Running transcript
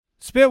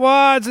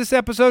Spitwads, this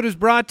episode is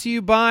brought to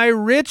you by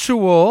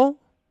Ritual.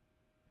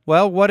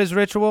 Well, what is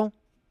Ritual?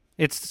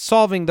 It's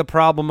solving the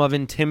problem of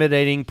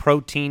intimidating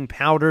protein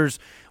powders.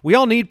 We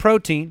all need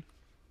protein,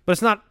 but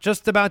it's not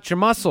just about your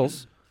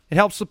muscles. It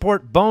helps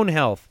support bone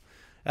health.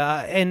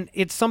 And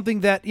it's something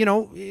that,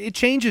 it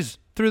changes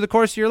through the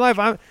course of your life.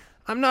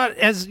 I'm not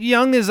as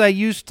young as I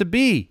used to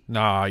be.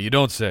 Nah, you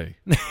don't say.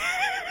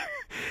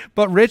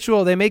 But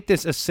Ritual, they make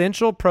this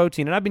essential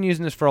protein, and I've been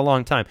using this for a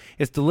long time.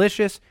 It's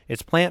delicious.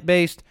 It's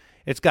plant-based.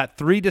 It's got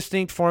 3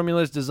 distinct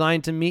formulas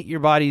designed to meet your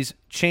body's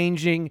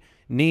changing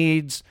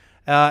needs,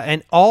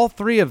 and all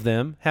 3 of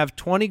them have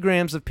 20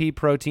 grams of pea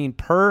protein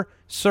per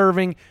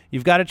serving.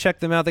 You've got to check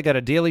them out. They got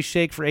a daily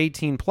shake for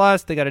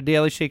 18+. They got a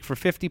daily shake for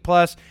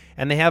 50+,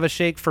 and they have a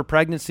shake for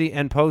pregnancy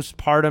and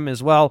postpartum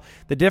as well.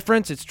 The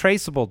difference, it's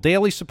traceable,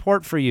 daily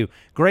support for you,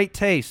 great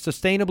taste,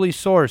 sustainably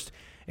sourced.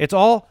 It's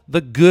all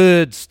the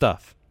good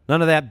stuff,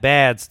 none of that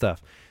bad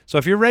stuff. So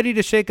if you're ready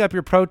to shake up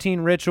your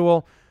protein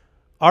Ritual,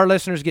 our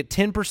listeners get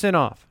 10%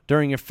 off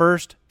during your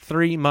first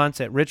 3 months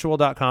at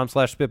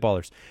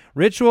ritual.com/spitballers.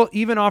 Ritual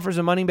even offers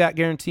a money-back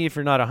guarantee if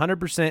you're not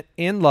 100%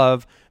 in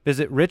love.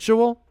 Visit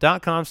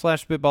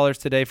ritual.com/spitballers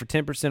today for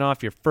 10%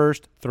 off your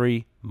first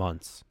 3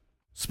 months.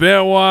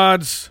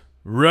 Spitwads,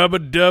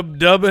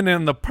 Rub-a-Dub-Dubbin,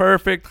 and the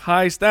perfect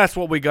heist. That's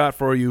what we got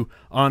for you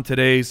on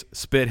today's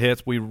Spit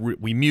Hits.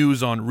 We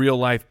muse on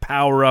real-life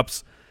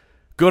power-ups,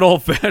 good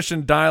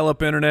old-fashioned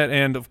dial-up internet,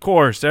 and, of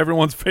course,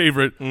 everyone's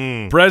favorite,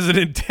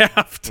 President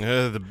Taft.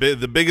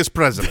 The biggest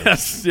president.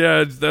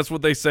 That's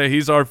what they say.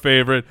 He's our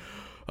favorite.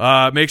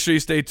 Make sure you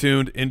stay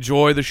tuned,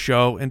 enjoy the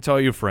show, and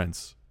tell your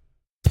friends.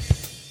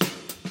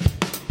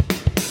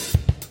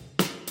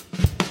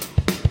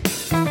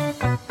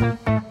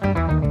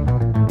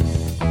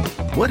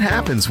 What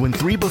happens when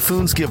 3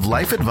 buffoons give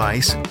life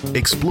advice,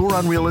 explore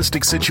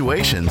unrealistic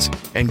situations,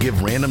 and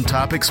give random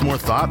topics more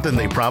thought than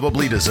they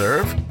probably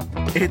deserve?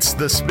 It's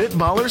the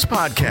Spitballers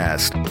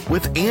Podcast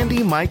with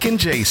Andy, Mike, and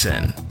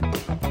Jason.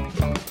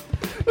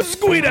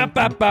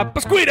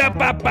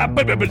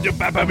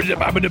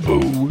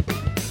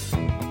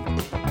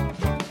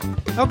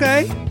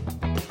 Okay.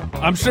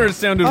 I'm sure it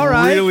sounded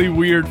really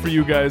weird for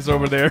you guys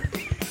over there.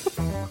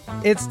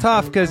 It's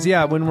tough because,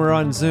 when we're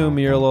on Zoom,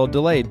 you're a little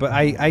delayed. But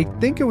I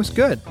think it was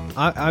good.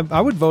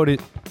 I would vote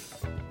it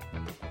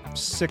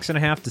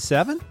 6.5 to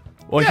 7.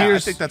 Well, I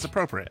think that's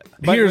appropriate.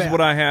 Here's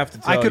what I have to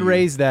tell you. I could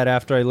raise that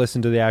after I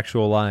listen to the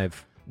actual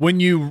live. When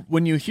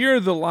you hear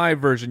the live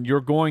version,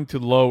 you're going to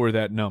lower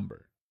that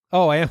number.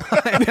 Oh, I am.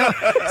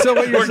 So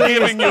what you're saying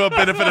giving you a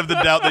benefit of the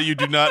doubt that you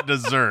do not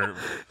deserve.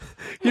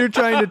 You're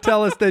trying to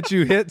tell us that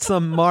you hit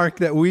some mark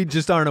that we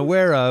just aren't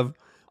aware of,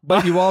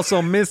 but you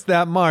also missed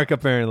that mark,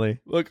 apparently.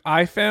 Look,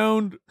 I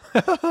found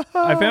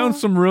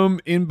some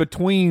room in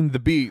between the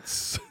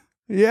beats.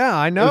 Yeah,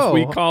 I know. As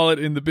we call it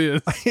in the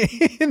biz.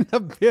 In the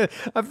biz.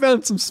 I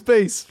found some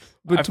space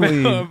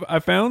between. I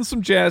found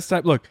some jazz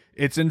type. Look,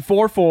 it's in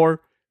 4/4,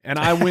 and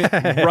I went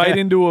right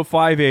into a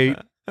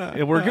 5/8,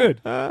 and we're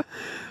good.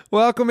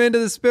 Welcome into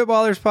the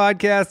Spitballers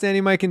Podcast. Andy,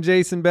 Mike, and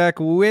Jason back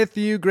with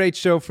you. Great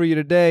show for you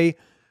today.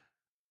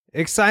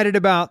 Excited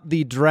about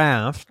the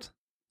draft.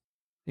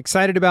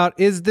 Excited about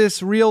Is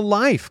This Real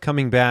Life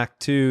coming back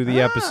to the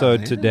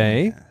episode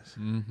today.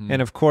 Mm-hmm.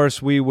 And, of course,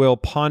 we will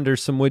ponder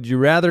some Would You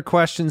Rather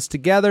questions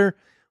together.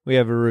 We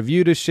have a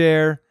review to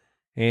share.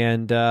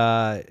 And,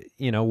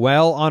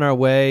 well on our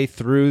way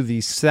through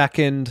the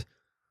second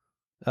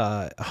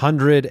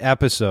 100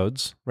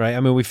 episodes, right?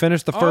 I mean, we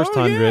finished the first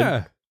 100.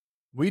 Yeah.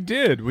 We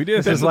did.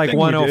 This is like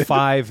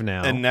 105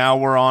 now. And now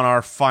we're on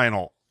our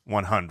final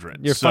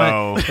 100.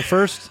 The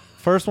first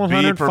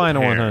 100,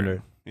 final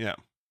 100. Yeah.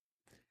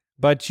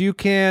 But you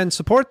can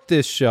support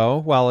this show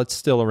while it's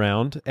still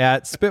around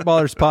at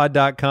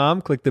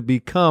spitballerspod.com. Click the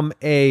Become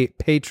a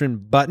Patron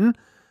button.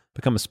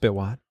 Become a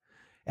Spitwad.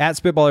 At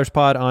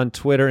SpitballersPod on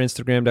Twitter,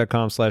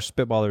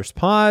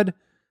 Instagram.com/SpitballersPod. You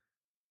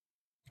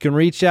can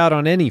reach out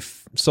on any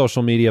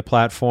social media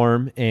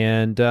platform,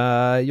 and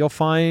you'll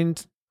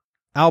find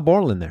Al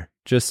Borland there,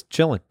 just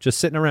chilling, just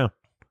sitting around,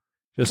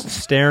 just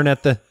staring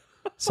at the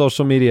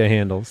social media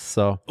handles.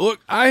 So look,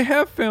 I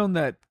have found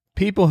that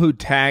people who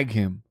tag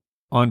him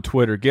on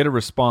Twitter get a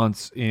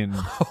response in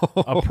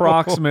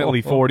approximately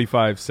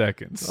 45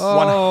 seconds.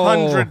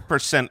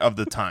 100% of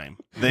the time,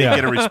 they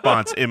get a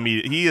response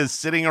immediately. He is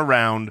sitting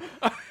around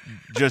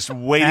just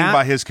waiting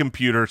by his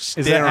computer,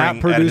 staring is that at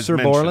Producer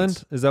his mentions.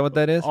 Borland? Is that what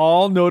that is?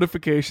 All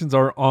notifications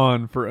are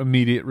on for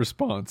immediate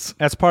response.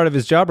 That's part of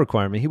his job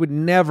requirement. He would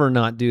never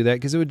not do that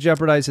because it would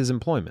jeopardize his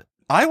employment.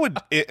 I would,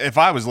 if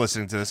I was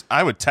listening to this,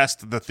 I would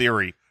test the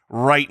theory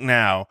right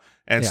now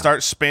and start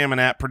spamming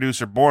at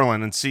Producer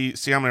Borland and see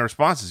how many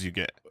responses you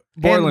get.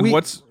 Borland,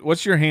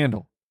 what's your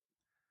handle?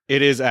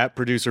 It is at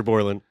Producer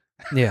Borland.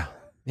 Yeah.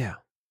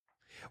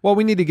 Well,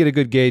 we need to get a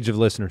good gauge of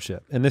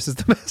listenership, and this is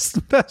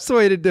the best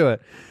way to do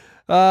it.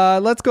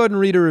 Let's go ahead and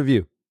read a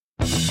review.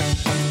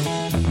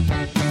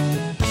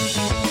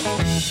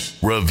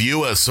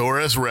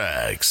 Reviewasaurus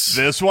Rex.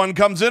 This one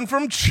comes in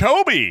from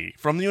Chobi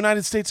from the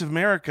United States of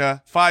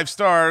America. 5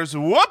 stars.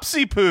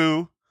 Whoopsie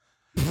poo.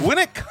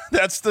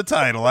 That's the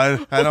title.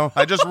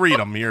 I just read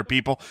them here,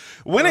 people.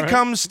 When it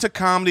comes to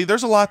comedy,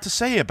 there's a lot to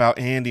say about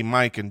Andy,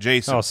 Mike, and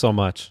Jason. Oh, so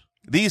much.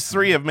 These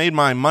three have made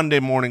my Monday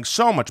morning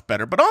so much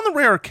better, but on the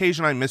rare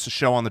occasion I miss a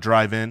show on the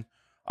drive-in,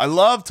 I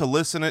love to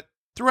listen it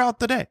throughout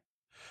the day.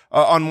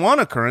 On one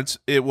occurrence,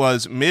 it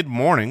was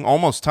mid-morning,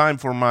 almost time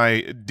for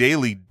my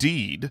daily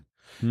deed,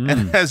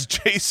 and as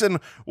Jason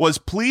was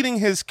pleading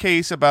his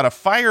case about a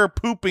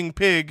fire-pooping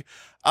pig,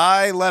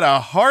 I let a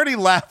hearty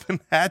laugh and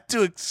had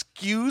to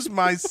excuse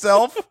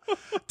myself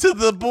to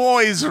the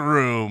boys'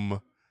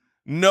 room.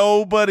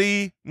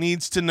 Nobody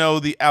needs to know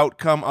the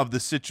outcome of the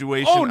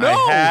situation I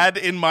had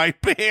in my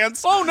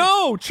pants. Oh,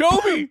 no,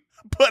 Choby.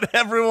 But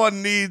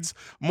everyone needs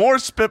more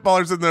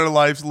spitballers in their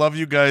lives. Love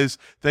you guys.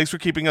 Thanks for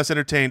keeping us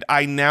entertained.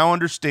 I now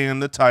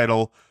understand the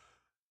title,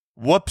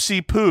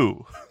 Whoopsie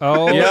Poo.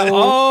 Oh, Yeah.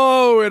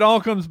 Oh, it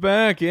all comes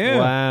back. Yeah.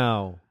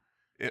 wow.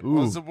 It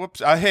was a whoops.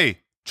 Hey,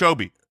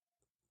 Choby.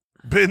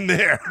 Been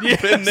there.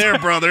 Yes. Been there,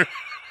 brother.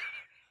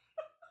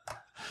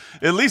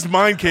 At least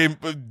mine came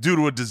due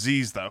to a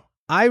disease, though.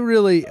 I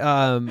really,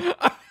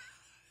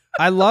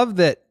 I love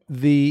that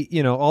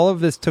all of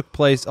this took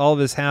place, all of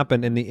this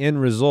happened, and the end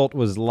result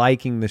was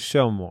liking the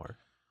show more.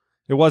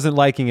 It wasn't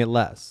liking it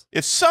less.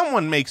 If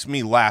someone makes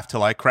me laugh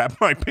till I crap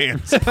my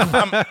pants,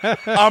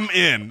 I'm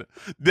in.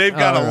 They've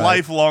got All a right.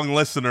 lifelong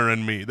listener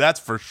in me. That's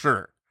for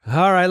sure.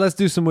 All right, let's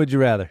do some Would You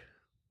Rather.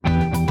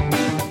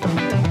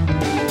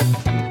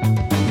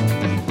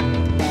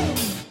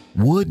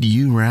 Would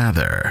you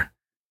rather?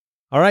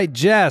 All right,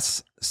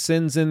 Jess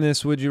sends in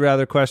this Would You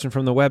Rather question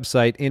from the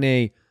website in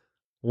a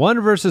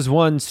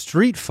 1-versus-1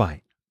 street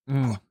fight.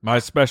 My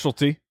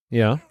specialty.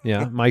 Yeah,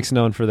 Mike's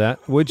known for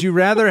that. Would you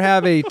rather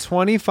have a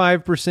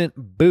 25%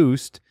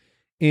 boost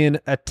in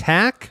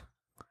attack,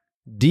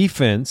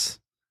 defense,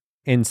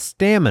 and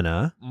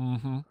stamina,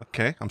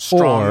 Okay, I'm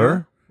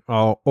stronger.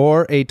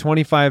 or a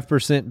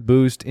 25%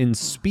 boost in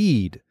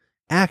speed,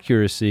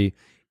 accuracy,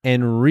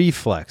 and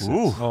reflexes?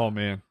 Ooh, Oh,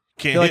 man.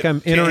 I feel like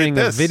I'm entering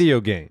a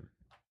video game.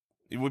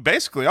 We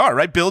basically are,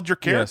 right? Build your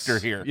character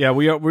Yes. here. Yeah,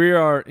 we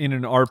are in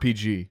an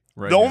RPG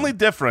right The now. only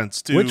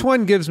difference to Which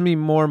one gives me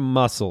more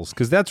muscles?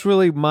 Because that's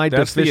really my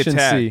That's the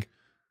deficiency. attack.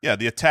 Yeah,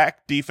 the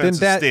attack, defense,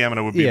 Then and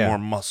stamina would be yeah. more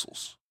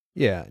muscles.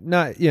 Yeah,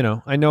 not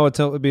I know it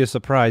would be a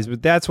surprise,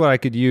 but that's what I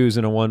could use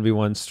in a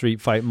 1v1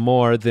 street fight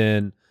more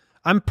than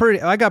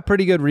I got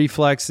pretty good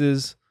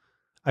reflexes.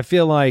 I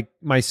feel like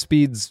my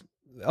speed's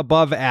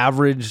above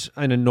average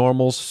in a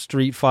normal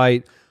street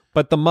fight,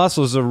 but the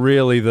muscles are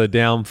really the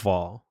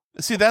downfall.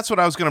 See, that's what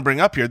I was going to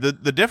bring up here. The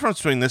difference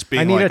between this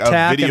being I need like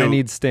attack a video, and I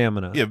need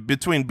stamina. yeah,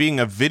 between being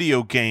a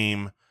video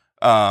game,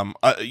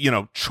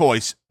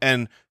 choice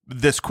and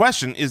this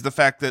question is the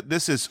fact that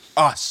this is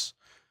us.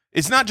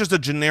 It's not just a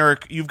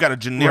generic. You've got a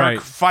generic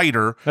Right.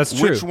 fighter. That's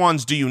true. Which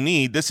ones do you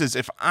need? This is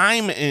if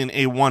I'm in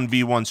a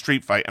 1v1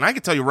 street fight, and I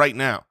can tell you right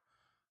now,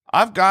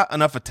 I've got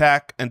enough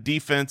attack and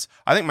defense.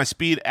 I think my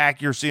speed,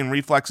 accuracy, and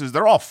reflexes,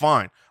 they're all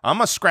fine. I'm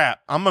going to scrap.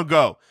 I'm going to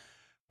go.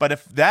 But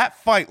if that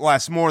fight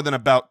lasts more than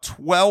about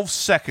 12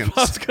 seconds,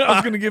 I was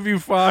going to give you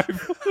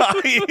 5.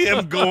 I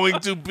am going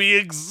to be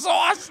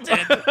exhausted.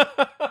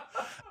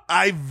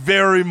 I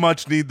very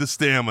much need the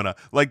stamina.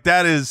 Like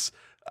that is,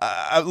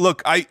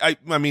 look, I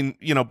mean,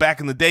 back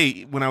in the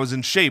day when I was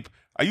in shape,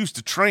 I used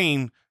to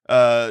train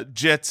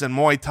jits and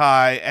Muay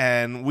Thai,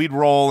 and we'd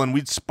roll and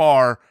we'd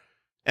spar.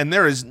 And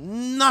there is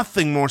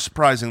nothing more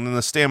surprising than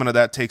the stamina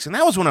that takes. And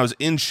that was when I was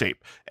in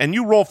shape. And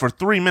you roll for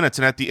 3 minutes,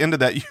 and at the end of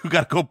that, you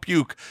got to go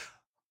puke.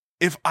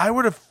 If I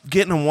were to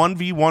get in a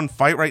 1v1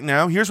 fight right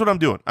now, here's what I'm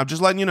doing. I'm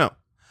just letting you know.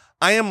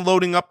 I am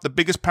loading up the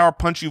biggest power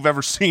punch you've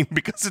ever seen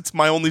because it's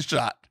my only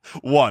shot.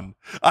 One.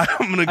 I'm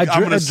gonna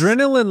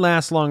Adrenaline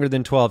lasts longer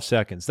than 12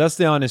 seconds. That's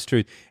the honest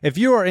truth. If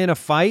you are in a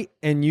fight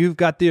and you've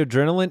got the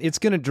adrenaline, it's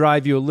going to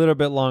drive you a little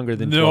bit longer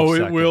than 12 No,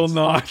 seconds. it will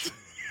not.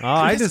 Oh,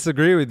 I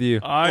disagree with you.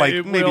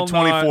 like maybe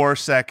 24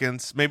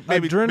 seconds, maybe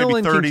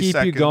Adrenaline 30 can keep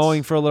seconds. you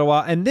going for a little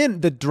while, and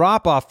then the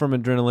drop off from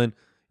adrenaline,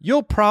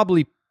 you'll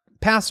probably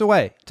pass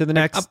away to the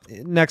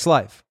next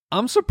life.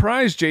 I'm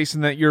surprised,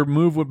 Jason, that your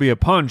move would be a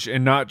punch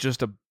and not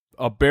just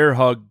a bear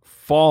hug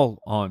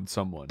fall on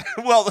someone.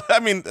 Well, I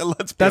mean,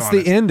 let's be That's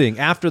honest. the ending.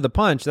 After the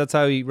punch, that's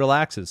how he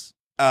relaxes.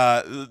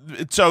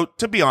 So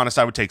to be honest,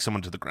 I would take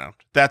someone to the ground.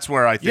 That's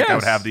where I think I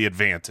would Yes. have the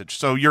advantage.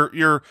 So you're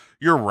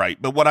right.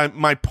 But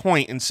my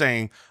point in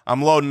saying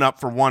I'm loading up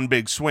for one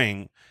big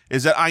swing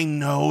is that I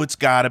know it's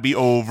got to be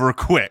over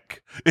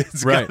quick.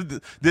 It's Right.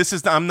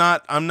 I'm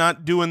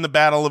not doing the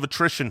battle of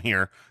attrition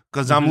here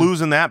because I'm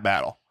losing that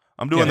battle.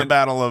 I'm doing the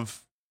battle of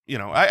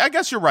I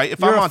guess you're right. If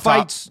You're I'm a on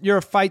top, you're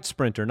a fight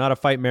sprinter, not a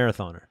fight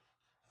marathoner.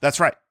 that's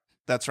right.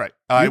 That's right.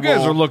 You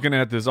guys are looking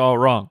at this all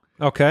wrong.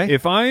 Okay.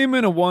 If I am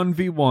in a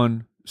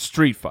 1v1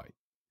 street fight,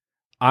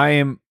 I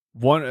am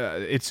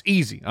it's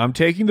easy. I'm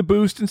taking the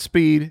boost in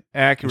speed,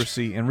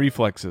 accuracy, and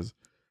reflexes.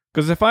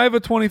 Because if I have a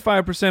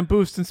 25%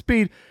 boost in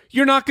speed,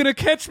 you're not going to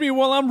catch me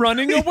while I'm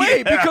running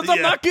away because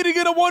I'm not getting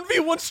in a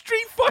 1v1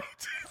 street fight.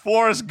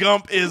 Forrest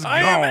Gump is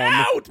I gone. am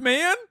out,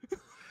 man.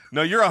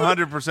 No, you're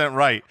 100%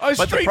 right. A But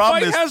the street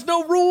problem fight is has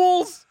no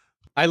rules.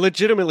 I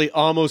legitimately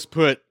almost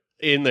put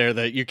in there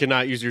that you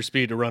cannot use your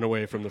speed to run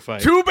away from the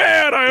fight. Too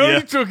bad. I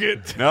already took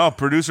it. No,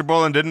 producer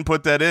Bolin didn't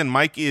put that in.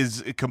 Mike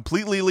is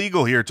completely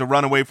legal here to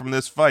run away from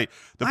this fight.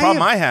 The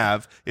problem I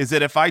have is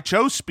that if I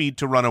chose speed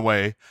to run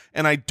away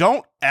and I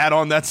don't add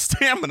on that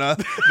stamina,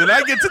 then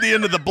I get to the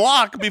end of the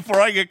block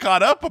before I get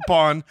caught up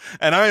upon,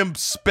 and I am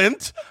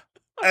spent.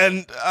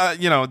 And,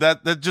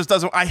 that just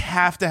doesn't – I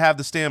have to have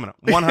the stamina,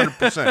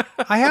 100%.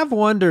 I have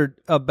wondered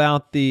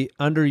about the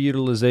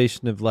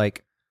underutilization of,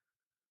 like,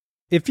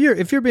 if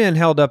you're being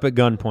held up at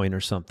gunpoint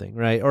or something,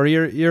 right? Or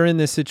you're in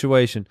this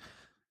situation,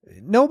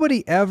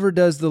 nobody ever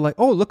does the like,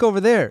 oh, look over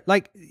there.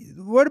 Like,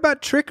 what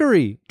about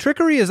trickery?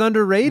 Trickery is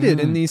underrated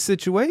in these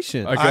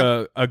situations.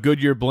 Like a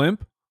Goodyear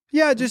blimp?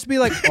 Yeah, just be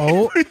like,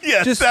 oh,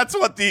 yes, that's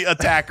what the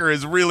attacker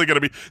is really going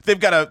to be.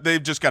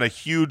 They've just got a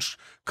huge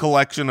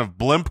collection of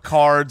blimp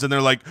cards, and they're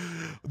like,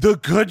 the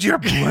Goodyear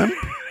blimp.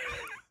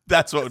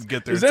 That's what would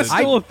get their Is that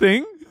still a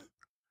thing?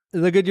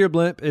 The Goodyear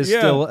blimp is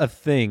still a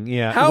thing.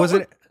 Yeah, How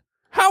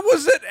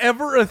was it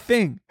ever a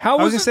thing? I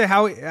was going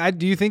to say,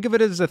 do you think of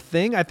it as a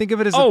thing? I think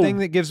of it as a thing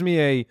that gives me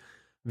a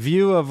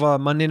view of a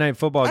Monday Night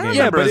Football game.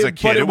 Yeah, but as a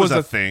kid, it was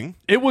a thing.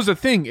 It was a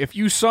thing. If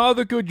you saw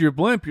the Goodyear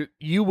blimp,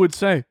 you would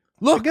say,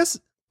 look, I guess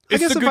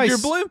the Goodyear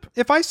blimp.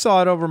 If I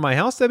saw it over my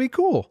house, that'd be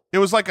cool. It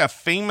was like a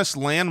famous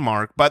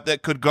landmark, but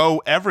that could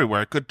go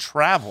everywhere. It could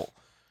travel.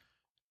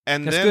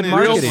 And That's then good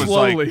marketing. was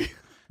slowly. like,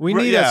 We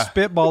need a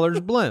Spitballer's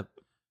blimp.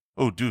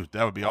 oh, dude,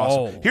 that would be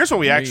awesome. Oh, Here's what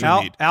we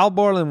actually need. Al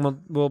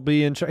Borland will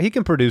be in charge. He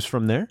can produce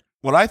from there.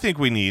 What I think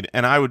we need,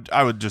 and I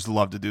would just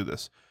love to do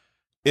this,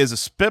 is a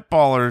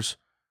Spitballers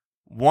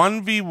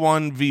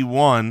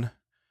 1v1v1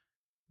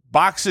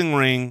 boxing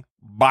ring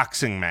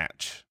boxing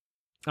match.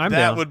 I'm that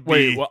down. would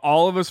be Wait,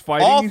 all of us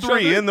fighting all each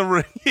three other? in the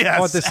ring.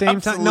 Yes, at the same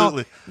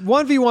absolutely. time.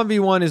 No,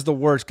 1v1v1 is the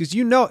worst because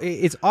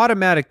it's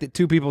automatic that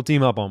two people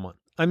team up on one.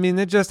 I mean,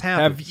 it just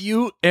happens. Have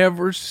you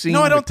ever seen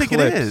No, I don't the think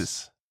clips? it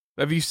is.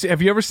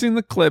 Have you ever seen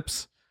the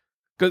clips?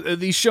 Because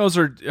these shows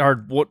are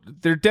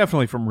they're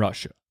definitely from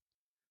Russia.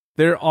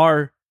 There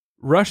are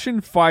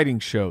Russian fighting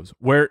shows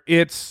where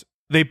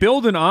they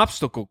build an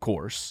obstacle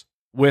course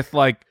with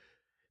like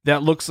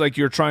that looks like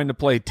you're trying to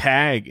play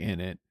tag in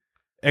it,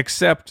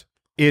 except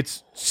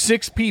it's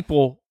 6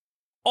 people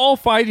all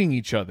fighting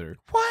each other.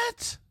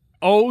 What?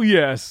 Oh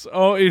yes.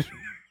 Oh,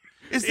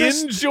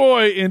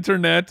 enjoy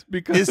internet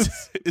because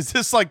is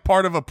this like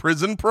part of a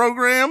prison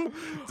program?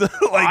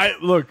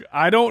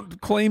 I don't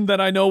claim that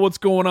I know what's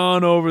going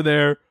on over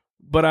there,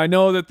 but I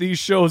know that these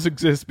shows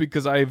exist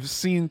because I've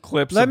seen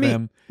clips of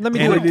them. Let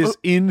me and do it is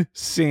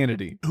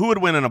insanity. Who would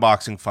win in a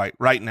boxing fight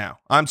right now?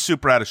 I'm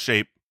super out of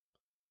shape.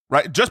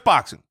 Right, just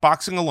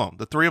boxing alone.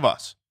 The three of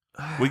us.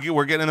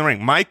 We're getting in the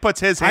ring. Mike puts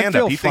his hand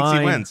up. He thinks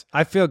he wins.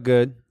 I feel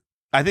good.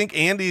 I think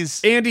Andy,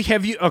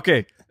 have you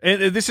okay?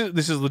 And this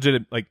is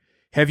legit. Like,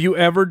 have you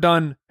ever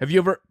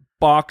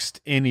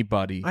boxed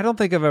anybody? I don't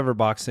think I've ever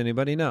boxed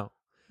anybody. No,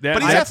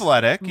 but he's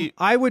athletic.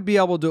 I would be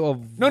able to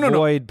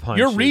avoid punches.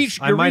 Your reach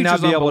is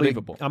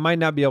unbelievable. I might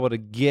not be able to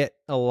get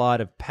a lot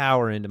of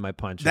power into my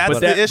punches. That's but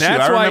the issue.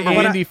 That's why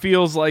remember Andy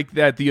feels like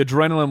that. The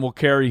adrenaline will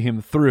carry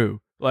him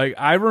through. Like,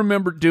 I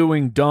remember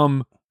doing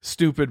dumb,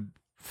 stupid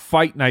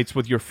fight nights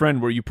with your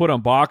friend where you put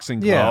on boxing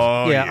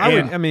gloves. Yeah.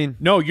 I mean,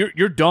 no,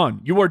 you're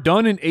done. You are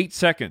done in 8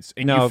 seconds,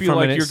 and you feel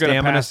like you're going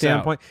to pass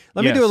standpoint. out.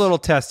 Let me do a little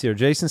test here.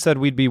 Jason said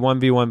we'd be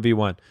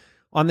 1v1v1.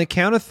 On the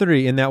count of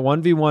 3 in that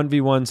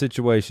 1v1v1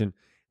 situation,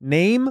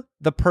 name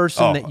the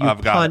person that you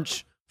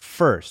punch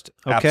first.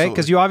 Okay,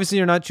 because you obviously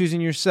are not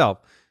choosing yourself.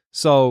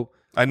 So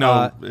I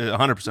know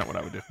 100% what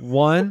I would do.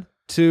 1,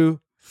 2,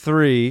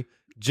 3.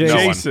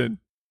 Jason.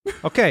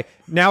 Okay,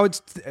 now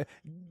it's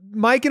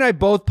Mike and I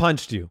both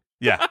punched you.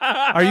 Yeah.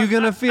 Are you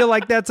going to feel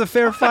like that's a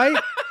fair fight?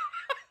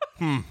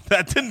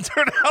 That didn't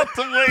turn out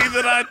the way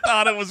that I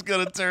thought it was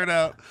going to turn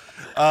out.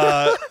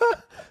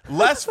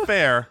 Less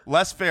fair,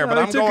 but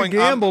I'm going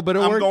gamble, but it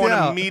worked I'm going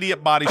out.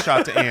 Immediate body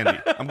shot to Andy.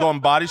 I'm going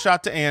body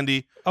shot to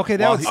Andy. Okay,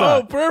 that would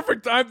Oh,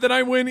 perfect. Then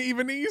I win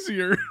even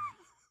easier.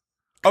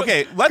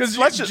 Okay, let's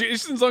just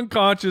Jason's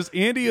unconscious.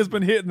 Andy has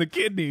been hitting the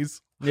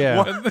kidneys.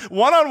 Yeah.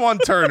 One-on-one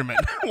tournament.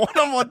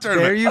 One-on-one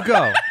tournament. There you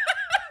go.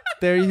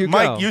 There you go.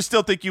 Mike, you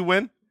still think you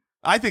win?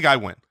 I think I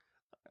win.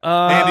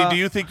 Andy, do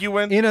you think you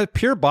win? In a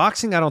pure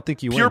boxing, I don't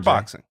think you win. Pure Jay.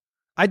 boxing.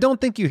 I don't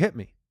think you hit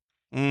me.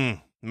 Man.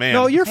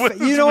 No, you know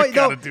what?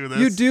 No, do this.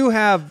 you do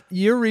have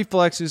your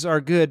reflexes are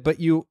good, but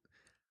you.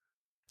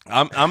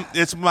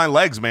 It's my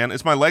legs, man.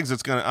 It's my legs. I'm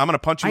gonna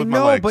punch you with my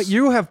legs. my legs. But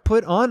you have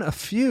put on a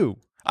few.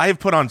 I have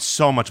put on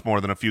so much more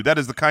than a few. That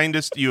is the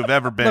kindest you have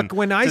ever been. Look,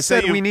 when I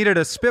said we needed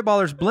a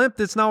Spitballer's blimp,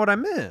 that's not what I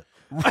meant.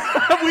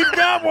 We've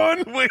got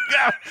one.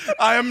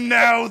 I am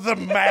now the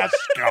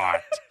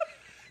mascot.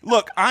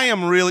 Look, I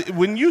am really.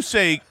 When you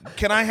say,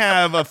 "Can I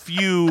have a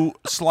few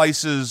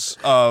slices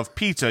of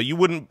pizza?" you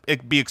wouldn't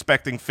be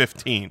expecting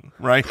 15,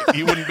 right?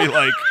 You wouldn't be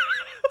like,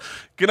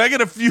 "Can I get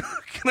a few?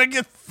 Can I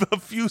get a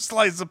few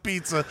slices of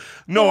pizza?"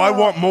 No, I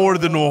want more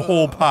than a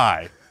whole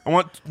pie. I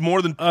want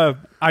more than.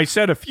 I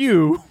said a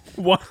few.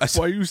 Why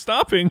are you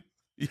stopping?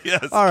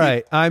 Yes. All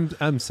right.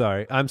 I'm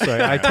sorry. I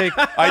take.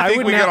 I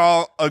think we can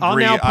all I'll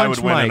agree now I punch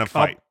would win Mike. in a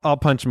fight. I'll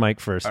punch Mike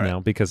first All right. now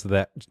because of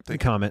that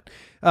comment.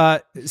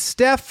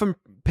 Steph from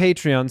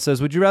Patreon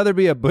says, "Would you rather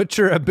be a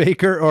butcher, a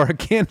baker, or a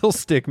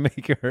candlestick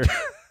maker?"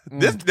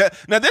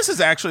 Now, this is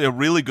actually a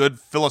really good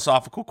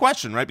philosophical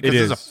question, right? Because It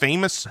there's a is.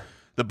 famous,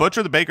 the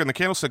butcher, the baker, and the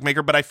candlestick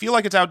maker, but I feel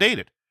like it's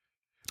outdated.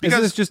 Is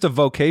this just a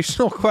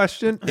vocational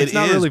question? It's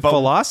not is, really but-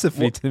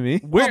 philosophy to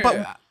me. We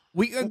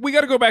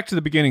got to go back to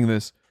the beginning of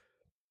this.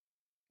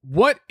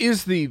 What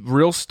is the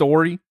real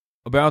story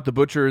about the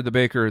butcher, the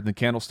baker, and the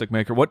candlestick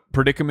maker? What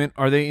predicament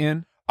are they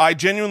in? I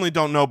genuinely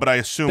don't know, but I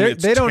assume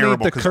it's they don't eat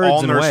terrible the because curds all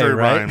and nursery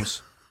whey, right?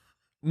 rhymes,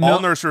 all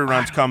nursery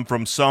rhymes come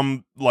from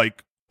some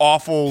like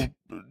awful.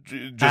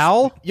 Just,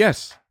 Owl?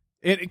 Yes,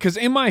 because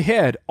in my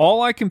head,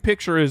 all I can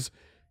picture is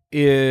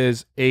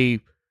a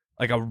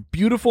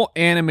beautiful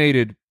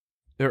animated,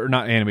 or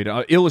not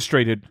animated,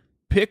 illustrated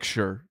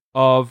picture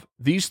of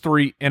these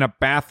three in a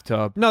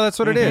bathtub. No, that's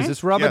what it is.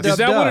 It's Rub-a-Dub-Dub. Is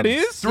that what it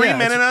is? 3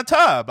 men in a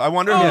tub. I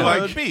wonder who Oh, that my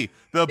would be.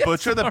 The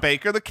butcher, the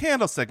baker, the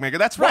candlestick maker.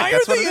 That's right. Why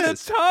That's are what they it in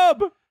is. a tub?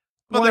 Well,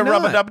 Why they're not?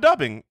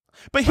 rub-a-dub-dubbing.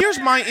 But here's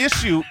my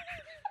issue.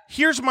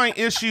 Here's my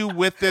issue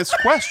with this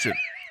question,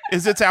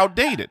 is it's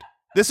outdated.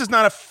 This is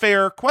not a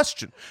fair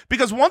question.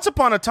 Because once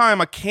upon a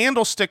time, a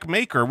candlestick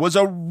maker was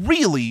a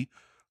really,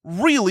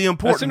 really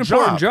important That's an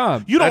important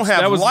job. You don't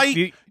have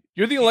light.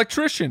 You're the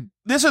electrician.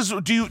 This is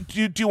do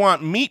you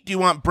want meat? Do you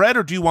want bread,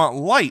 or do you want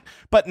light?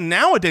 But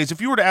nowadays,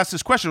 if you were to ask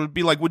this question, it would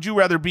be like, would you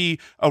rather be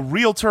a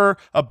realtor,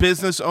 a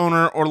business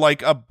owner, or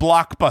like a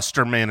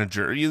Blockbuster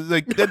manager?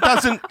 That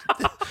doesn't,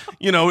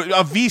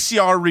 a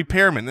VCR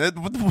repairman.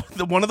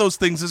 One of those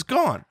things is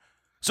gone.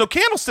 So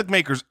candlestick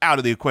maker's out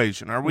of the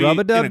equation. Are we in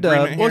Rub-a-dub-dub.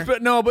 agreement here?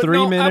 But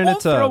 3 men I in a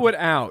won't tub. throw it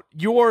out.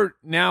 You're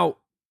now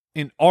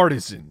an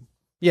artisan.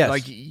 Yes.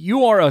 Like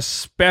you are a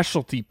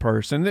specialty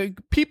person.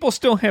 People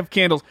still have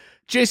candles.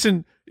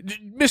 Jason,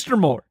 Mr.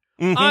 Moore,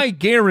 I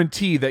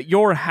guarantee that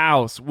your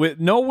house, with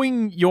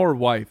knowing your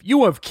wife,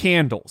 you have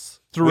candles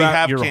We throughout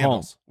have your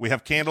candles. home. We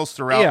have candles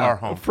throughout our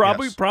home.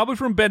 Probably Yes. probably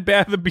from Bed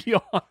Bath &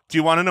 Beyond. Do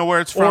you want to know where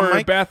it's from, Or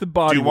Mike? Bath and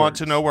Body Do you want Works.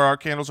 to know where our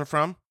candles are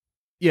from?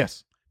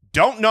 Yes.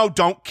 Don't know,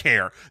 don't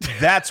care.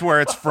 That's where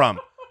it's from.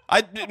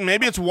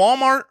 Maybe it's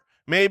Walmart.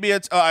 Maybe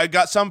it's I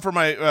got some for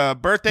my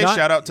birthday. Not-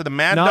 Shout out to the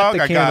Mad not Dog.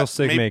 the I got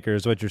candlestick maybe, maker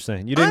is what you're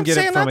saying. You didn't I'm get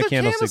saying it from not a the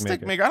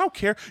candlestick maker. I don't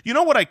care. You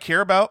know what I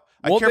care about?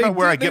 I care about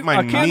where I get my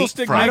a meat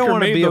candlestick from. I don't maker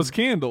wanna made be a- those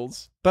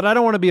candles. But I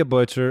don't want to be a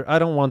butcher. I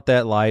don't want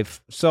that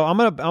life. So I'm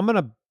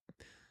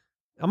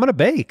gonna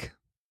bake.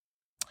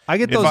 I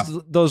get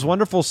those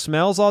wonderful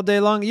smells all day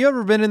long. You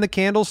ever been in the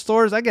candle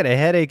stores? I get a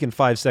headache in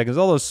 5 seconds.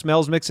 All those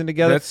smells mixing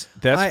together.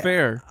 That's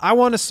fair. I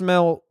want to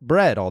smell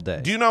bread all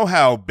day. Do you know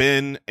how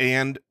Ben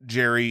and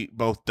Jerry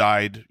both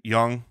died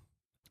young?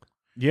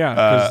 Yeah,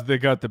 because they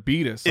got the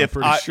beat us. I'm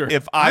pretty sure.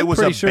 If I I'm was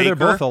pretty a sure baker,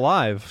 they're both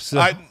alive.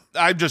 So.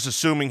 I'm just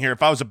assuming here.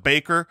 If I was a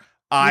baker,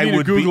 I need a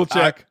would Google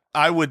check.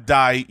 I would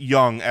die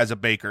young as a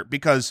baker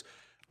because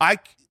I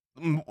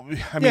mean,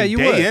 you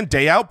day would. in,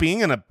 day out, being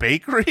in a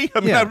bakery. I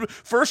mean, Yeah.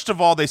 first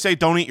of all, they say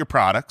don't eat your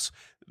products.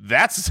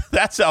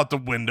 That's out the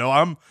window.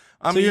 I'm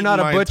So you're eating not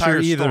a my butcher entire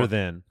either, store.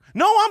 then.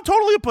 No, I'm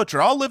totally a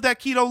butcher. I'll live that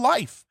keto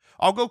life.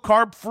 I'll go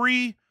carb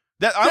free.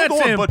 I'm That's going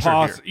butcher here.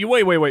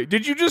 impossible. Wait.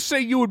 Did you just say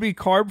you would be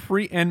carb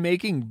free and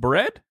making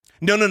bread?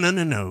 No.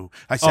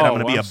 I said I'm going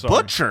to be I'm a sorry.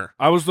 butcher.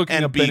 I was looking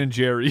And up be- Ben and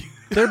Jerry.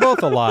 They're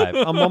both alive.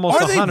 I'm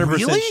almost Are they 100%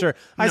 really? sure.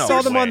 I No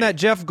saw them on way. that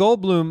Jeff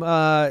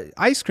Goldblum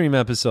ice cream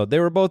episode. They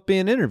were both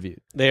being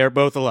interviewed. They are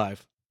both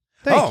alive.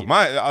 Thank you.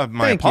 my Thank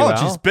you,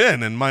 apologies, Al.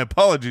 Ben, and my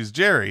apologies,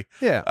 Jerry.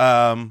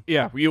 Yeah.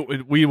 Yeah,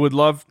 we would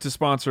love to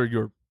sponsor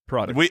your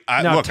product. Look,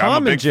 now, I'm a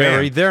Tom big and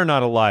Jerry, fan. they're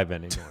not alive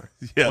anymore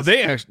Yes.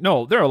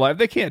 they're alive.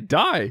 They can't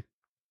die.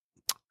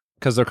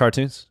 because they're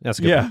cartoons. That's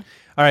a good. Yeah. point.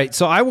 All right.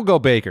 So I will go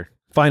baker.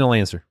 Final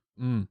answer.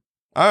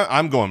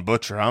 I'm going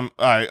butcher.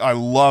 I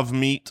love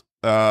meat.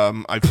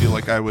 I feel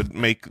like I would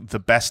make the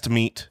best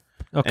meat.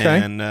 Okay.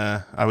 And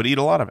I would eat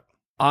a lot of it.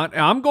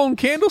 I'm going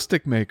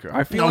candlestick maker.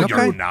 I feel No, like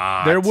you're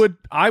not.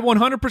 I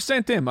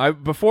 100% am.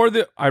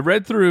 I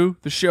read through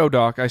the show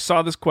doc, I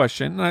saw this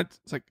question, and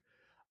it's like,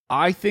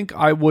 I think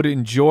I would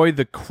enjoy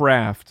the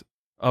craft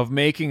of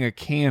making a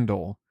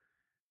candle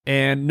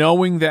and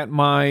knowing that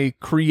my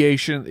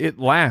creation, it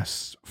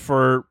lasts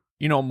for,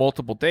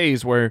 multiple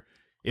days, where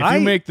if you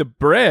make the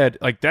bread,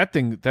 like that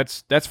thing,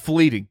 that's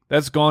fleeting.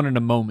 That's gone in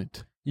a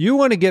moment. You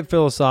want to get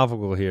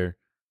philosophical here.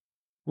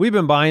 We've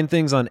been buying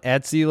things on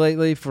Etsy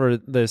lately for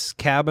this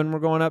cabin we're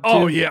going up to.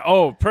 Oh, yeah.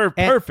 Oh,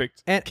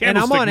 perfect. And I'm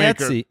Candlestick on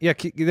maker. Etsy. Yeah,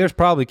 there's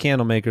probably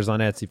candle makers on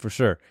Etsy for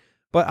sure.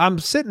 But I'm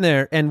sitting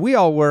there, and we've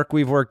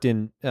worked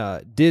in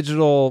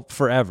digital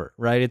forever,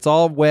 right? It's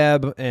all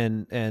web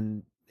and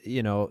the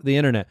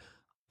internet.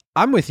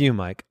 I'm with you,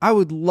 Mike. I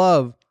would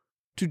love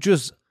to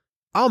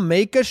I'll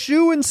make a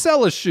shoe and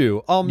sell a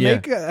shoe. I'll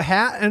make a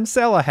hat and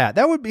sell a hat.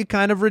 That would be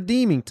kind of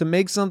redeeming to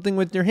make something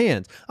with your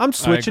hands. I'm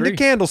switching to agree.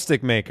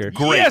 candlestick maker.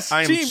 Great. Yes,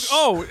 I am team. s-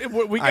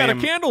 We I got a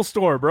am- candle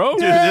store, bro.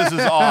 Dude, this is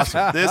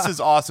awesome. This is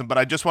awesome. But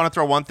I just want to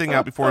throw one thing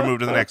out before we move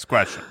to the next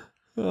question.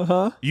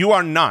 Uh-huh. You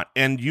are not,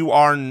 and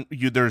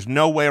there's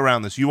no way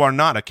around this. You are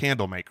not a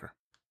candle maker.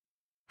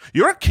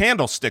 You're a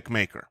candlestick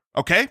maker,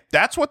 okay?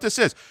 That's what this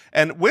is.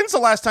 And when's the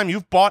last time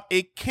you've bought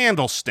a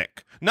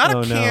candlestick? Not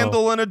a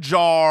candle in a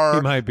jar,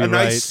 You might be a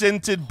nice right.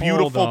 scented,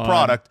 beautiful on.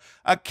 product.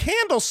 A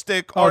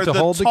candlestick Oh, are to the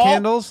hold the tall-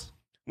 candles?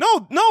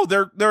 No,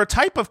 they're a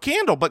type of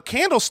candle, but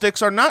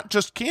candlesticks are not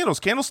just candles.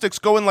 Candlesticks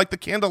go in like the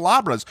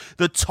candelabras,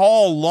 the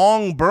tall,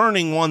 long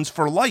burning ones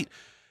for light.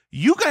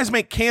 You guys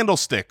make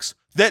candlesticks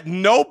that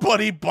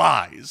nobody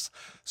buys.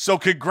 So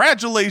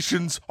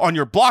congratulations on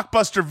your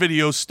Blockbuster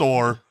video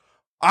store.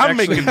 I'm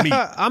making meat.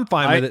 I'm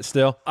fine with it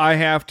still. I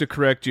have to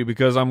correct you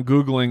because I'm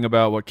Googling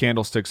about what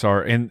candlesticks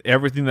are, and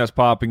everything that's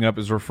popping up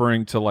is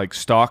referring to like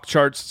stock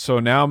charts. So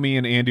now me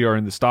and Andy are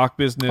in the stock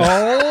business.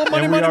 Oh,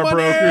 money, and we money, are money.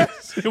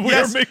 brokers. We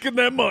Yes. are making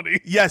that money.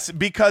 Yes,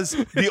 because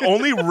the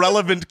only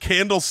relevant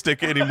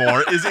candlestick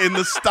anymore is in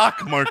the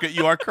stock market.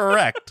 You are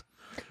correct.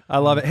 I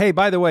love it. Hey,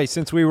 by the way,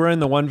 since we were in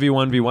the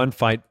 1v1v1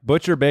 fight,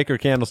 Butcher, Baker,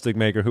 Candlestick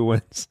Maker, who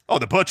wins? Oh,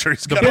 the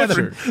butcher's got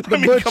butcher. I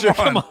mean, Butcher,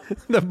 come on.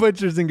 The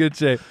Butcher's in good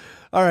shape.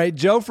 All right,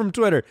 Joe from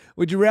Twitter.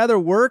 Would you rather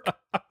work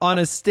on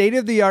a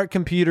state-of-the-art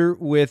computer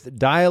with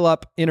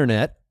dial-up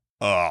internet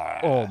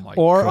Oh my!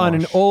 or on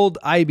an gosh. old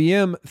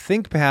IBM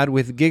ThinkPad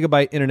with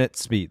gigabyte internet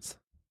speeds?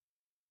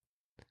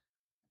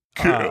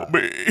 Kill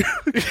me.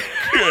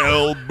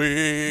 Kill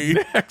me.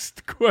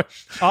 Next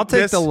question. I'll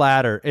take This- the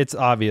latter. It's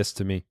obvious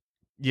to me.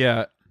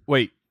 Yeah.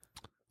 Wait.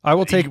 I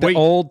will take the Wait.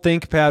 old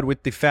ThinkPad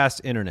with the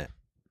fast internet.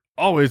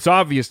 Oh, it's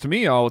obvious to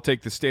me. I'll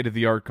take the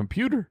state-of-the-art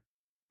computer.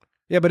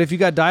 Yeah, but if you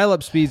got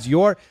dial-up speeds,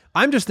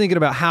 I'm just thinking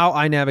about how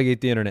I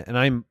navigate the internet, and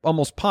I'm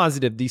almost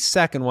positive the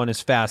second one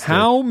is faster.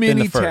 How than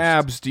many the first.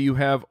 tabs do you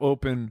have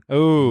open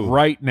Ooh,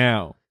 right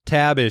now?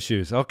 tab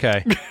issues.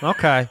 Okay,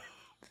 okay.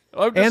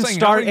 I'm just and saying,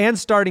 how many-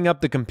 starting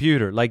up the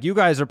computer. Like you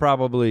guys are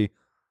probably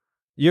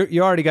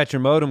you already got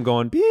your modem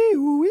going.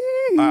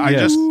 I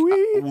just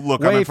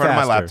look. I'm Way in front of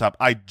my faster. laptop.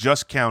 I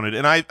just counted,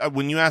 and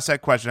when you asked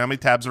that question, how many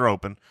tabs are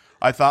open?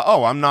 I thought,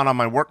 oh, I'm not on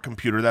my work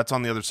computer. That's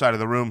on the other side of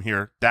the room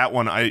here. That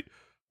one, I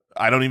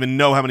don't even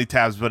know how many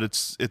tabs, but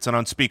it's an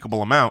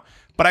unspeakable amount.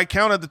 But I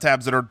counted the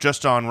tabs that are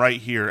just on right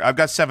here. I've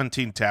got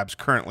 17 tabs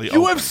currently.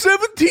 You open. have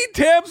 17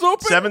 tabs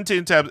open?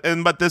 17 tabs,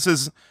 but this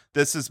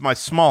is my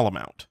small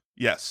amount.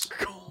 Yes.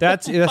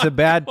 That's a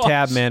bad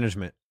tab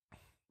management.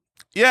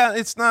 Yeah,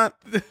 it's not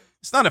efficient.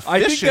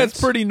 I think that's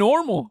pretty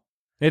normal.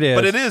 It is,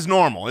 But it is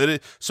normal. It is.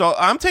 So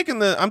I'm taking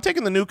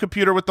the new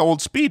computer with the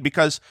old speed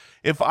because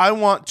if I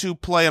want to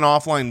play an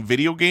offline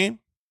video game,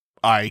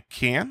 I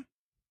can.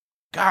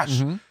 Gosh,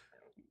 Mm-hmm.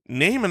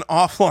 name an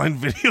offline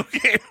video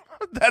game.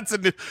 That's a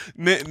new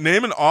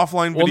name an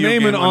offline video game. Well,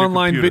 name an on your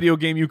online computer. video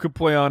game you could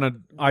play on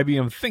an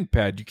IBM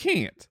ThinkPad. You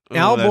can't. Oh,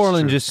 Al that's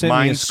Borland true. just sent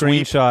me a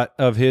Minesweep. screenshot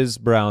of his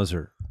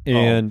browser,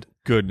 and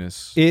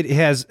Goodness. it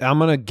has. I'm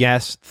gonna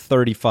guess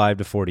 35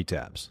 to 40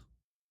 tabs.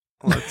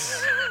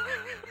 Let's.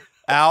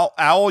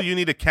 Owl, you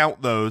need to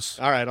count those.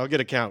 All right, I'll get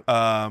a count.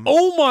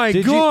 Oh my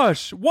Did you-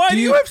 gosh. Why do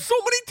do you you- have so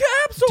many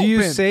tabs Do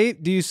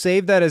open? you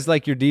save that as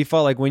like your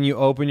default? Like when you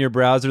open your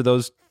browser,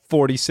 those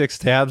 46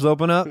 tabs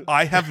open up.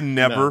 I have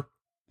never,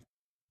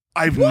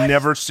 I've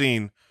never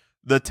seen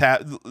the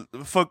tab.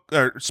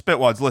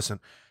 Spitwads, listen.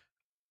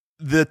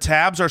 The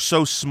tabs are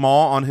so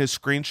small on his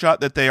screenshot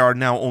that they are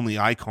now only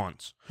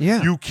icons.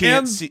 Yeah, You can't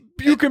And see.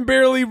 you can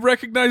barely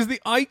recognize the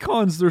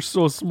icons. They're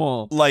so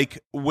small. Like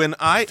when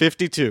I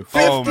 52.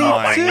 Oh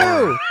my 52.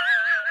 word.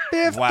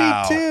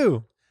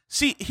 52.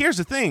 see, here's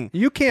the thing.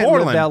 You can't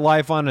Borland, live that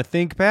life on a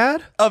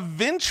ThinkPad.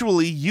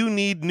 Eventually, you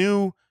need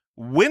new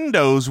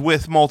windows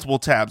with multiple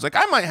tabs. Like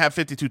I might have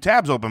 52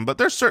 tabs open, but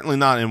they're certainly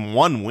not in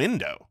one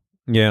window.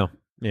 Yeah,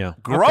 yeah.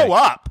 Grow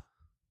up.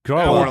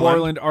 Now, Borland.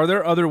 Borland, are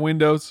there other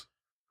windows?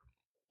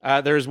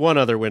 There's one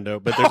other window,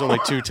 but there's only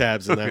 2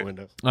 tabs in that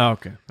window. Oh,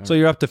 okay. So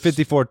you're up to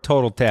 54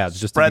 total tabs.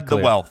 Just to Spread be the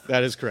clear. wealth.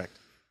 That is correct.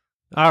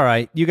 All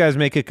right, you guys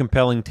make a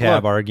compelling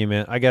tab Look.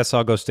 argument. I guess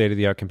I'll go state of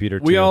the art computer.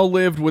 We too. all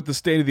lived with the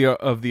state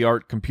of the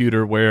art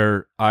computer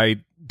where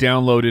I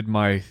downloaded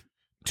my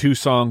 2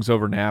 songs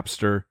over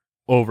Napster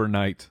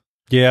overnight.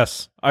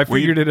 yes. I Were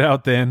you- figured it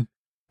out then.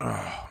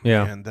 Oh,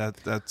 Yeah. man,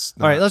 that's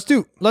All right,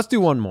 not- let's do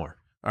one more.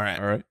 all right.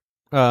 All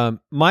right.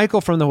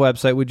 Michael from the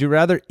website. Would you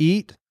rather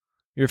eat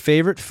your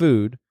favorite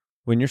food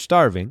when you're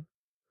starving,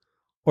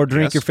 or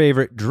drink Yes. your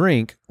favorite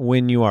drink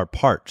when you are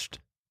parched?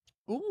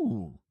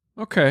 Ooh.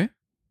 Okay.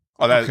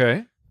 Oh, that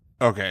Okay.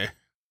 okay.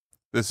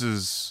 This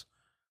is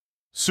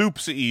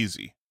soup's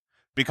easy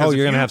because Oh, if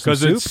you're gonna you- have some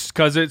soup.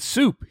 Because it's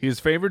soup. His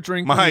favorite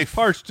drink when My he's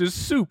parched is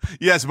soup.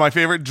 yes, my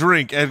favorite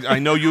drink, and I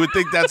know you would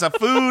think that's a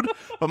food,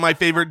 but my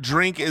favorite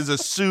drink is a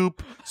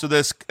soup. So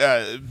this,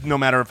 no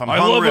matter if I'm I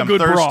love hungry, a I'm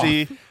good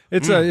thirsty.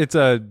 It's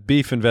a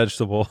beef and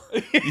vegetable.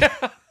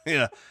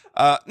 Yeah.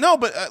 No,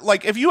 but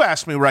like if you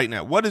ask me right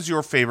now, what is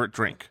your favorite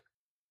drink?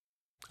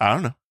 I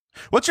don't know.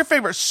 What's your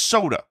favorite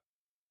soda?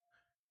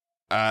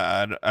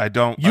 I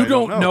don't. You I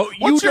don't know. You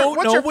What's your- don't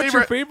what's know your what's favorite-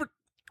 your favorite.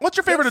 What's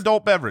your favorite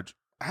adult beverage?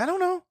 I don't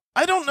know.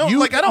 I don't know. You-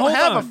 Like I don't hold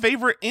have on. a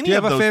favorite. Any Do you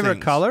have of a those favorite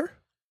things. color?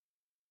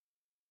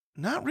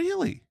 Not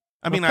really.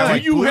 I mean, Okay. I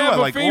like Do you blue, have I a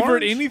like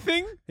favorite orange.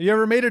 anything? You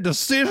ever made a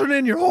decision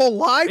in your whole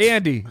life?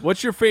 Andy,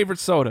 what's your favorite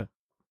soda?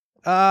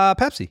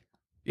 Pepsi.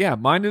 Yeah,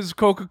 mine is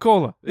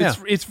Coca-Cola.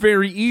 It's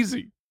very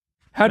easy.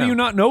 How do No. you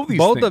not know these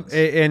Both things? of,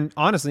 and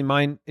honestly,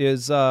 mine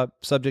is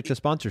subject to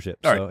sponsorship.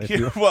 All So right. if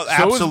you, Well, So is-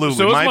 absolutely.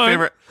 so is my mine.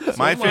 favorite,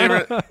 my is mine.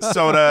 favorite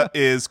soda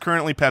is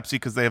currently Pepsi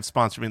because they have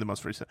sponsored me the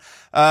most recent.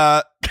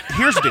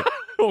 Here's the deal.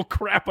 Oh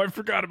crap! I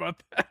forgot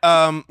about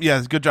that.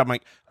 Yeah, good job,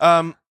 Mike.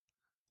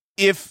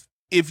 If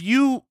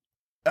you,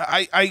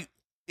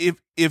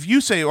 if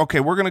you say, okay,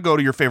 we're gonna go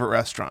to your favorite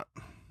restaurant.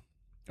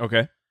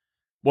 Okay.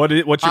 What's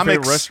your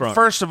favorite restaurant?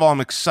 First of all, I'm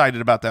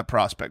excited about that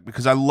prospect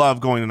because I love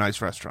going to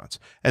nice restaurants.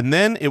 And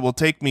then it will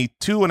take me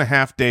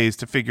 2.5 days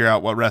to figure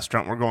out what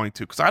restaurant we're going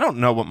to because I don't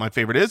know what my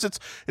favorite is.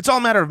 It's all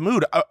a matter of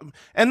mood.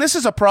 And this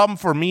is a problem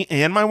for me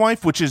and my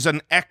wife, which is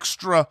an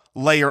extra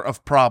layer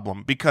of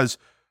problem because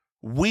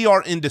we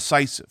are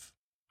indecisive.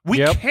 We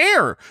Yep.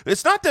 care.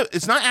 It's not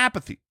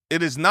apathy.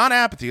 It is not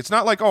apathy. It's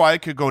not like, oh, I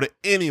could go to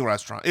any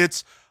restaurant.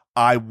 It's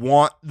I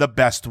want the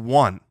best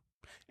one.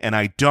 And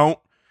I don't.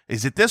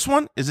 Is it this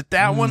one? Is it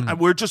that one?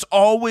 We're just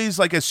always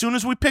like, as soon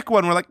as we pick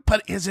one, we're like,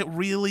 but is it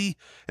really?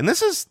 And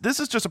this is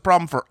just a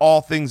problem for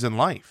all things in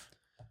life.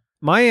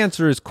 my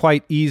answer is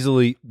quite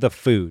easily the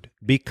food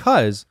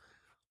because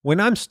when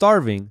I'm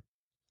starving,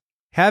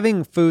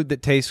 having food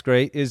that tastes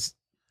great is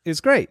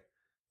great.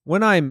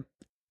 When I'm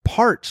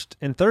parched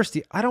and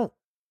thirsty, I don't.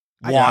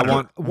 Water. I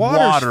want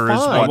Water water's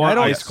is fine. what- I want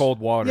don't- ice cold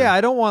water. Yeah,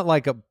 I don't want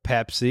like a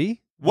Pepsi.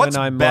 What's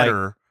when I'm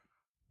better?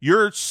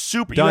 You're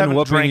super. You done haven't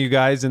whooping drank. you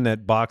guys in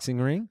that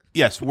boxing ring.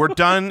 Yes, we're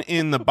done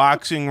in the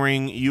boxing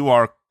ring. You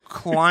are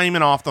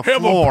climbing off the Have a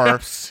floor,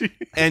 Pepsi.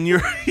 and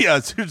you're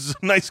yes. Here's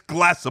a nice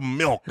glass of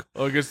milk.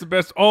 Look, it's the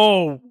best.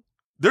 Oh,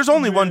 There's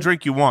only one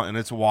drink you want, and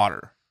it's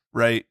water,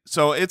 right?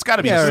 So it's got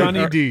to be Yeah,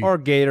 Sunny or, D. or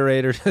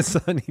Gatorade or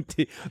Sunny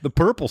D, the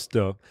purple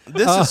stuff.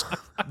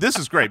 This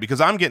is great because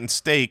I'm getting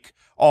steak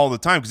all the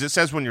time because it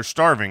says when you're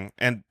starving,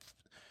 and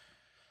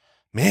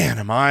man,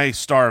 am I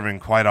starving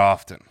quite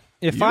often.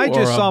 If you I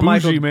just are saw a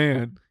bougie Michael,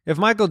 man. if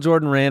Michael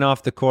Jordan ran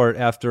off the court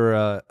after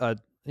a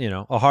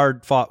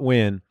hard fought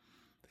win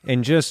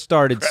and just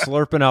started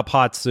slurping up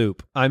hot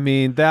soup, I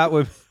mean that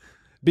would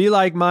be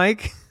like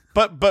Mike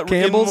But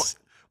Campbell's.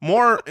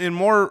 in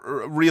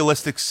more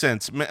realistic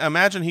sense,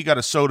 imagine he got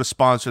a soda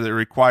sponsor that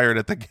required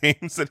at the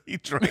games that he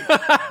drank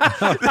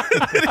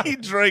that he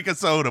drank a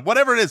soda,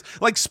 whatever it is,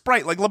 like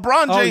Sprite. Like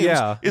LeBron Oh, James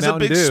yeah, is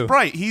Mountain a big Dew.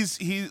 Sprite.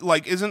 He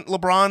like isn't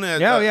LeBron?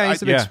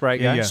 He's a big yeah,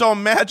 Sprite yeah, guy. yeah. So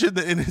imagine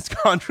that in his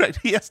contract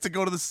he has to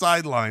go to the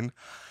sideline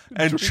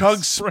and chug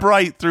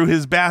Sprite through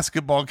his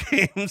basketball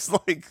games.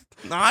 Like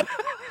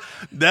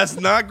that's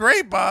not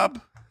great,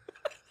 Bob.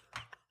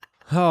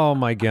 Oh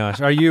my gosh,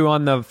 are you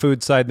on the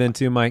food side then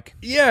too, Mike?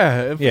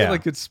 Yeah, I feel Yeah.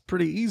 like it's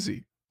pretty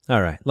easy.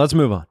 All right, let's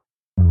move on.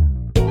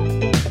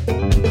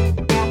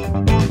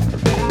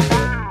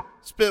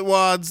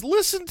 Spitwads,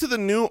 listen to the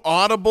new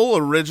Audible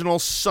original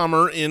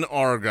Summer in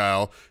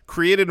Argyle,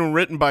 created and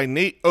written by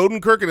Nate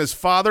Odenkirk and his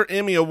father,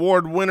 Emmy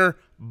Award winner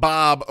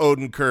Bob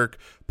Odenkirk.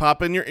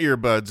 Pop in your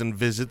earbuds and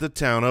visit the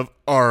town of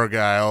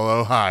Argyle,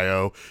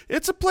 Ohio.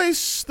 It's a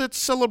place that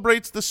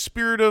celebrates the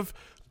spirit of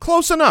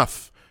close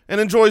enough and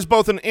enjoys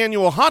both an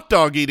annual hot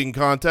dog eating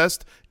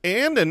contest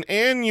and an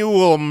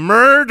annual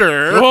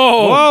murder.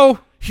 Whoa!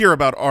 Hear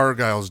about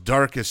Argyle's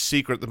darkest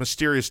secret, the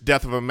mysterious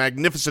death of a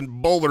magnificent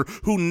bowler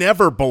who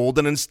never bowled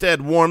and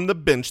instead warmed the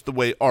bench the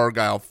way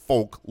Argyle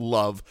folk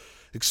love.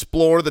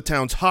 Explore the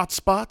town's hot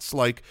spots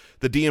like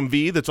the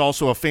DMV that's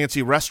also a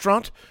fancy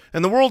restaurant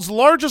and the world's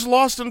largest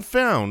lost and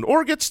found,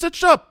 or get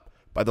stitched up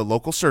by the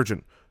local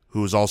surgeon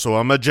who is also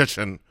a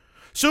magician.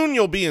 Soon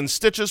you'll be in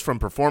stitches from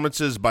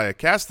performances by a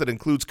cast that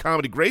includes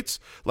comedy greats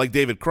like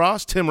David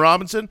Cross, Tim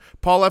Robinson,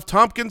 Paul F.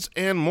 Tompkins,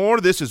 and more.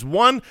 This is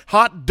one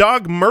hot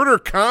dog murder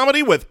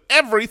comedy with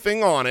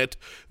everything on it.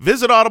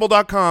 Visit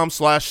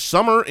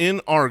audible.com/summer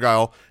in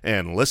Argyle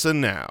and listen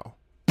now.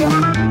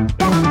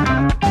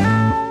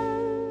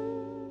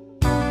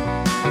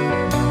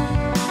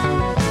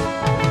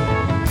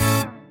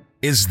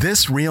 Is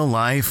this real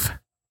life?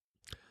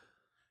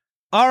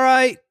 All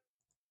right.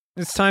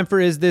 It's time for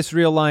Is This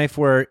Real Life,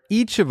 where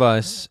each of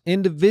us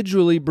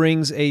individually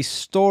brings a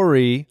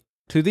story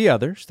to the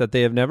others that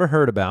they have never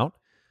heard about.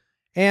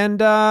 And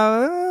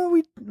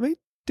we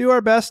do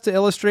our best to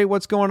illustrate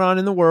what's going on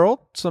in the world,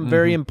 some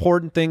very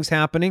important things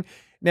happening.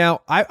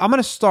 Now, I'm going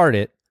to start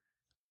it.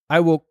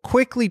 I will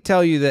quickly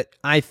tell you that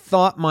I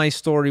thought my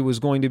story was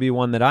going to be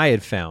one that I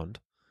had found,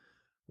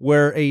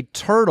 where a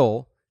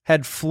turtle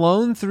had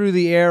flown through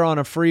the air on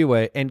a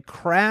freeway and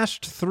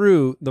crashed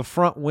through the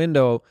front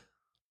window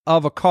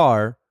of a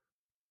car,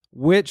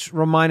 which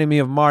reminded me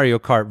of Mario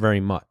Kart very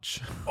much.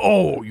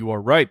 Oh, you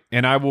are right.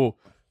 And I will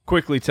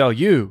quickly tell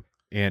you,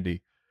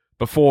 Andy,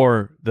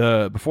 before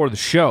the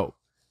show,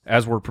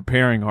 as we're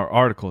preparing our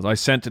articles, I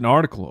sent an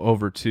article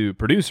over to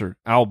producer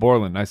Al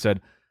Borland. I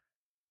said,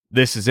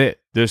 this is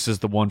it. This is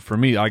the one for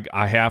me.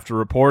 I have to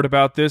report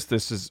about this.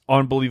 This is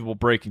unbelievable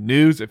breaking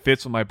news. It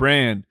fits with my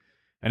brand.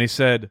 And he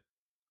said,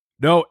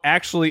 No,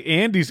 actually,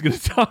 Andy's going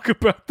to talk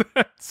about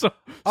that. So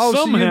Oh,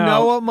 somehow, so you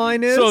know what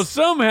mine is? So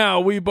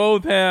somehow we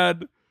both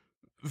had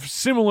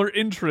similar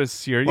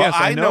interests here. Well, yes,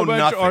 I know about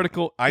nothing. your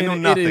article. I know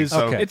and nothing, It is,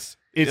 so Okay. It's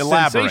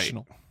elaborate.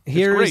 sensational.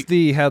 Here's great.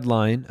 the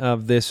headline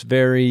of this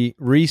very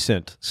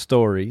recent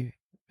story.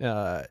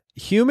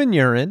 Human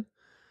urine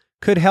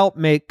could help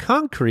make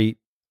concrete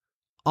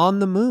on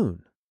the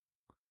moon,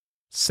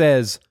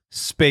 says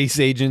Space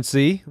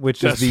Agency,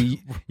 which is the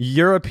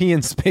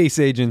European Space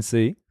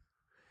Agency.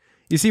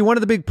 You see, one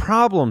of the big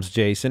problems,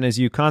 Jason, as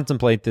you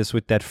contemplate this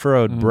with that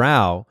furrowed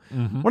brow,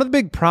 one of the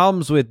big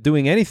problems with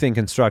doing anything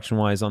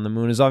construction-wise on the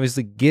moon is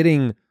obviously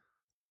getting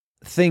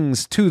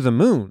things to the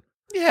moon.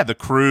 Yeah, the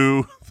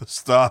crew, the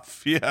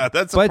stuff. Yeah,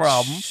 that's a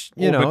problem.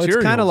 You know, it's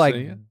kind materials, of like,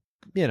 yeah.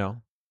 you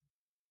know,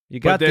 you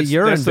got the that's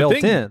urine the built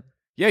thing. in.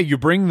 Yeah, you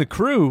bring the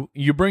crew,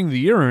 you bring the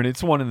urine.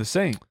 It's one and the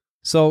same.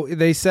 So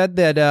they said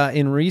that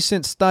in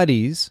recent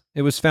studies,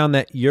 it was found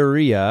that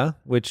urea,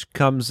 which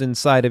comes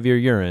inside of your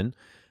urine,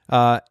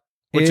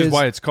 Which is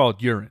why it's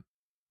called urine.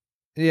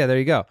 Yeah, there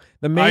you go.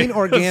 The main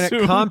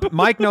organic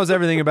Mike knows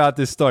everything about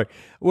this story.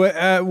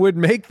 Would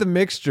make the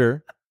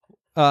mixture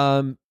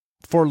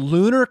for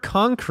lunar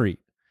concrete,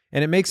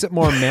 and it makes it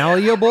more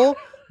malleable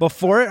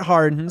before it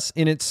hardens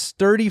in its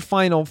sturdy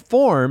final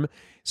form.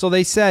 So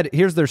they said,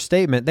 here's their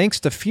statement: thanks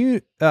to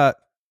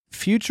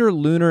future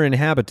lunar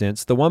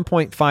inhabitants, the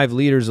 1.5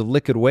 liters of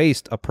liquid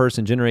waste a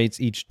person generates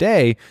each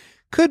day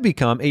could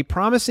become a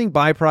promising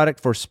byproduct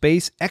for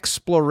space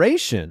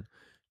exploration,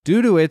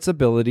 due to its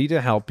ability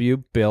to help you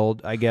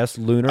build, I guess,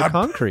 lunar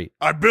concrete.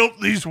 I built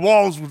these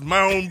walls with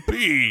my own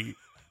pee.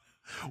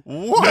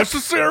 What?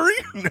 Necessary?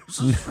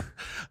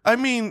 I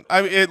mean,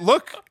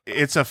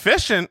 it's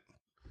efficient.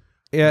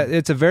 Yeah,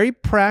 it's a very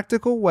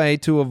practical way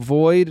to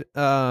avoid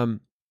some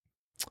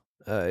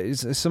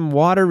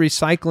water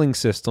recycling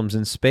systems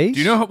in space.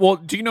 Do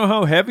you know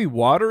how heavy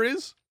water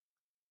is?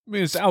 I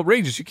mean, it's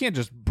outrageous. You can't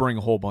just bring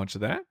a whole bunch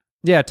of that.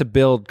 Yeah, to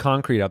build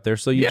concrete up there.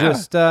 So you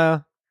just,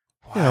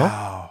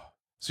 Wow.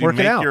 So you work it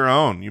make out. your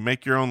own. You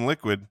make your own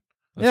liquid,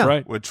 That's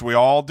right. which we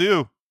all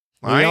do.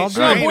 We all do.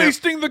 Stop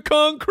wasting the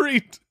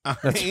concrete.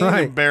 That's ain't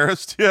right.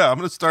 embarrassed. Yeah, I'm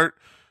going to start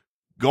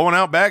going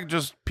out back,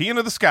 just peeing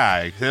to the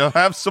sky. They'll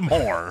have some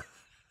more.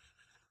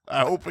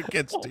 I hope it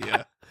gets to you.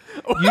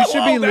 You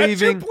should be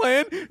That's your leaving.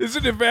 plan? Is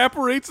it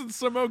evaporates and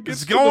somehow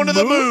gets It's going to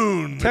the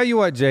moon? moon. Tell you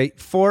what, Jay,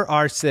 for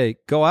our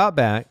sake, go out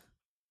back,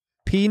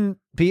 pee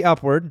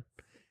upward,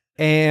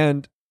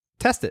 and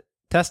test it.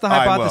 Test the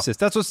I will. hypothesis.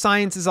 That's what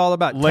science is all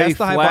about. Lay Test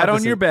the flat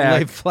hypothesis. on your back.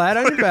 Lay flat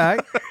on your back.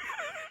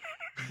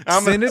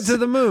 Send it to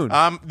the moon.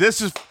 This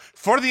is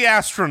for the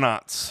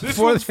astronauts. This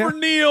For one's the- for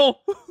Neil.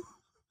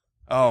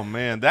 Oh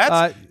man,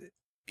 that's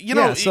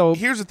yeah, so-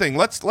 here's the thing.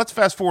 Let's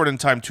fast forward in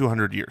time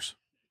 200 years,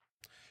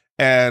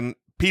 and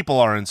people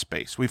are in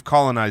space. We've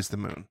colonized the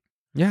moon.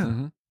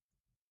 Yeah.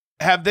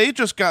 Have they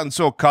just gotten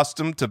so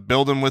accustomed to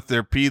building with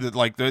their pee that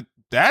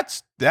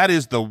that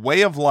is the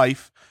way of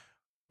life,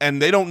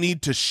 and they don't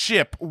need to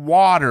ship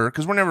water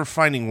because we're never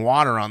finding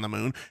water on the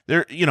moon.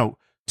 They're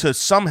to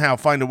somehow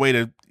find a way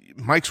to.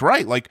 Mike's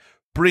right. Like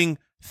bring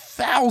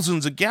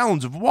thousands of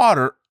gallons of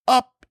water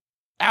up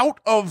out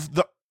of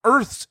the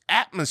Earth's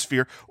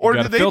atmosphere, or do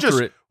gotta they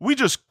filter it. we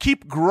just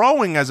keep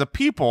growing as a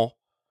people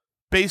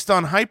based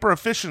on hyper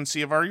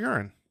efficiency of our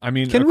urine? I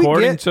mean, Can we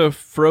according get- to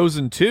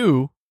Frozen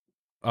 2,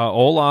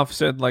 Olaf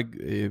said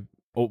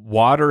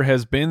water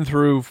has been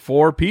through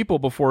 4 people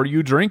before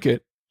you drink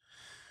it.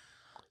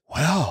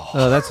 Well,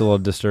 Oh, that's a little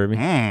disturbing.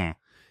 all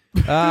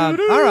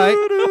All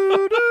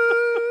right.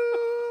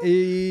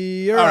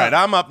 You're right,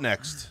 I'm up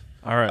next.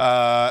 All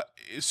right.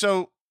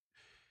 So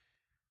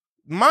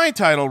my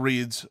title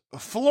reads: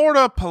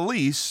 Florida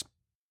police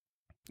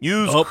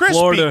use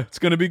Florida. It's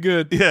going to be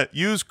good.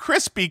 use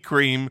Krispy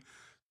Kreme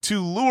to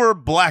lure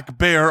black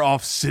bear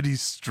off city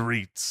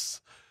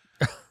streets.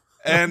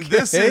 And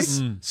this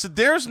is so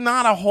there's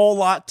not a whole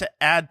lot to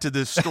add to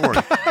this story.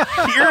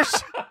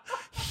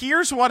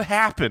 Here's what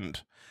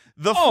happened.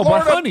 The But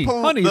Florida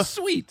honey is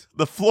sweet.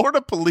 The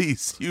Florida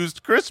police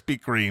used Krispy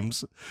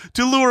Kremes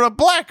to lure a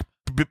black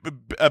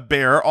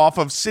bear off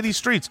of city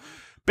streets.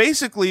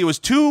 Basically, it was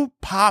too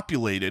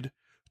populated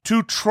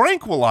to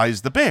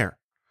tranquilize the bear.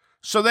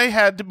 So they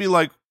had to be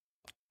like,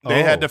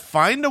 they had to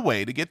find a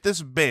way to get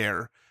this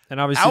bear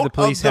And obviously out the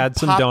police of the had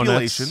some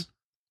population. donuts.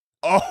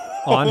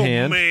 On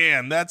hand.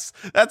 Man, that's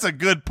a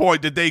good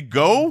point. Did they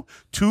go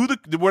to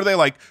were they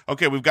like,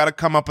 okay, we've got to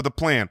come up with a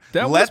plan.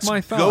 That was Let's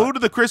my thought. go to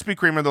the Krispy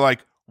Kreme, and they're like,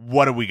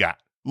 what do we got?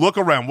 Look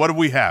around. What do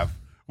we have?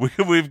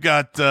 We've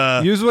got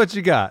Use what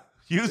you got.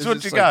 use what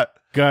you just got.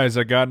 Guys,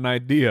 I got an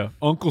idea.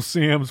 Uncle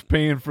Sam's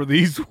paying for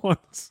these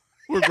ones.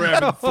 We're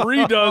grabbing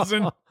 3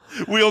 dozen.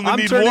 We only I'm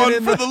need turning one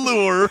in for the- the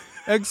lure.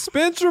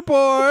 Expense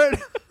report.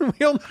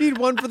 We'll need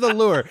one for the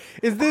lure.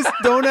 Is this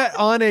donut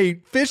on a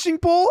fishing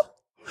pole?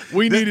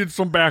 We needed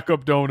some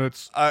backup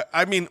donuts.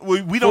 I mean,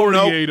 we don't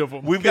know. 48 of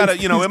 'em. We've got to,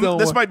 Please don't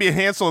this work. might be a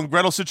Hansel and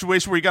Gretel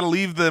situation where you got to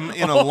leave them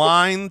in a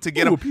line to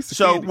get Ooh, a them. piece of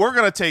So candy. we're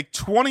going to take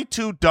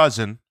 22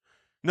 dozen.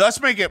 Now let's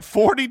make it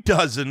 40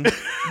 dozen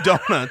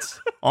donuts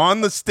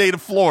on the state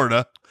of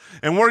Florida,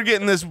 and we're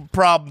getting this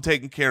problem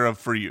taken care of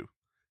for you.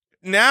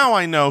 Now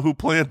I know who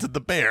planted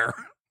the bear.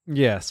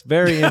 Yes,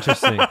 very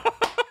interesting.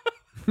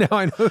 Now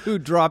I know who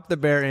dropped the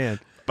bear in.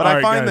 But All I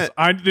right, find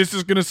guys, this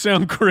is going to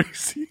sound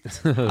crazy.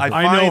 I know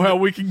find how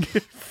we can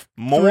get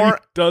more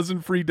 3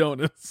 free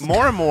donuts.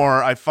 more and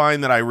more, I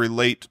find that I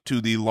relate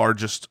to the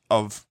largest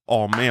of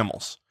all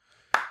mammals,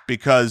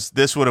 because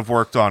this would have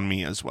worked on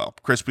me as well.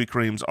 Krispy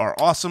Kremes are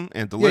awesome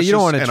and delicious, you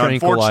don't want to and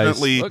tranquilize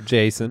unfortunately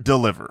Jason.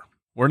 deliver.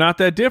 We're not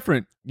that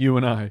different, you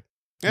and I,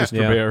 Yeah. Mr.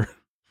 Yeah. Bear.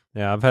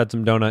 Yeah, I've had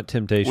some donut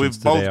temptations We've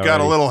today both got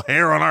already. a little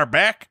hair on our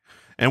back,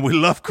 and we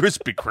love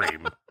Krispy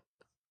Kreme.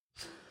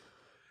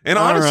 And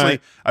All honestly,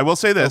 right. I will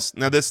say this.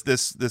 Now, this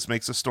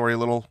makes the story a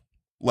little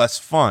less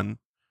fun.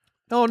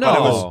 Oh, But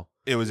no.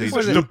 it was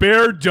The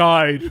bear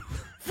died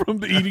from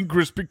the eating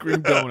Krispy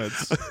Kreme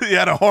donuts. he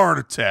had a heart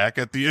attack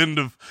at the end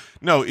of.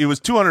 No, it was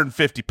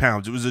 250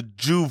 pounds. It was a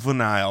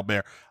juvenile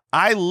bear.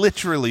 I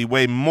literally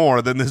weigh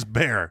more than this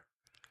bear.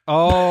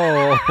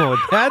 Oh,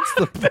 that's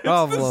the That's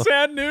problem. the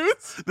sad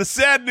news. The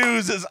sad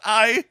news is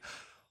I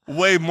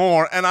weigh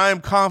more, and I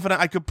am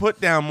confident I could put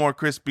down more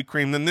Krispy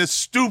Kreme than this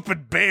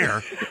stupid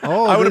bear.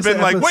 Oh, I would have this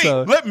been like,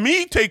 episode. wait, let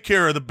me take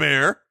care of the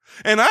bear,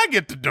 and I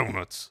get the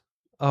donuts.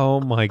 Oh,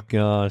 my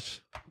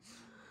gosh.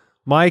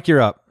 Mike,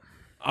 you're up.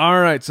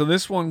 All right, so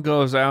this one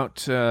goes out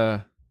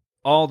to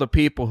all the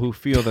people who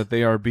feel that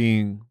they are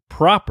being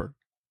proper.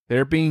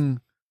 They're being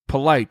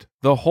polite.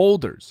 The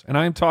holders, and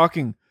I'm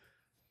talking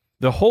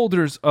the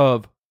holders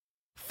of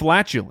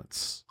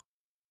flatulence.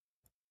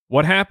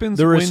 What happens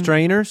The when...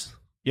 restrainers,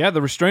 Yeah,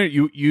 the restrainer.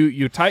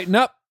 You tighten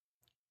up.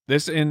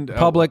 This in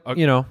public,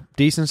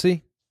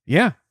 decency.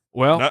 Yeah.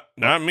 Well,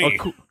 Not me.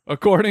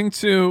 According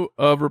to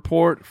a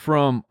report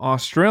from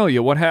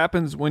Australia, what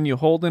happens when you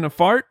hold in a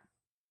fart?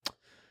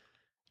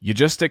 You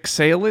just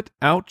exhale it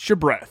out your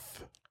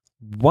breath.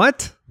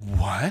 What?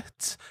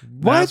 What?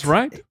 That's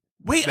right.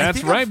 Wait,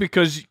 That's right,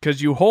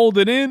 because you hold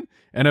it in,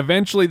 and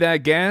eventually that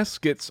gas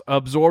gets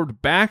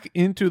absorbed back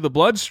into the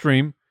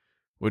bloodstream,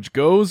 which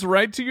goes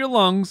right to your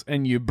lungs,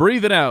 and you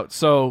breathe it out.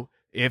 So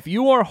if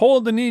you are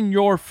holding in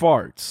your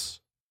farts,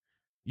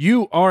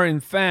 you are in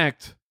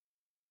fact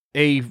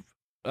a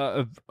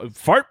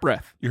fart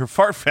breath. You're a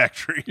fart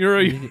factory. You're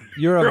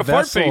a fart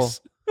vessel.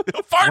 face.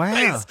 A fart Wow.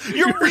 face.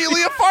 You're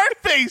really a fart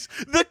face.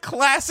 The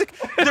classic.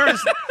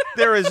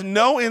 There is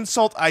no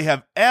insult I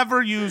have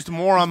ever used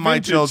more on my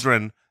Vintage.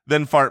 children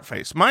than fart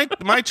face. My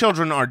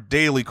children are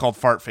daily called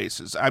fart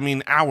faces. I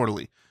mean,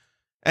 hourly.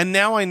 And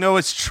now I know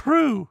it's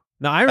true.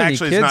 Now, irony,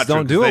 Actually, it's kids not true,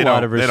 don't 'cause do they a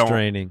lot don't- of they don't-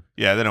 restraining.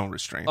 Yeah, they don't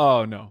restrain.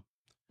 Oh no.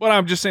 But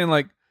I'm just saying,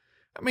 like,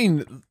 I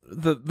mean,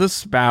 the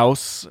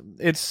spouse.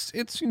 It's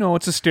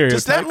a stereotype.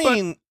 Does that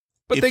mean?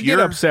 But if they get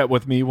you're- upset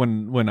with me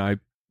when I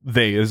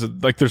they is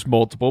like there's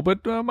multiple,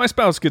 but my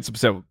spouse gets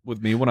upset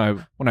with me when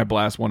I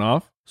blast one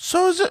off.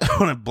 So is it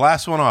when I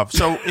blast one off?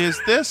 So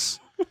does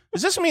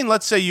this mean,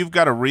 let's say you've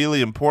got a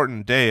really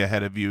important day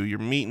ahead of you, you're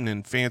meeting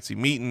in fancy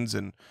meetings,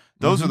 and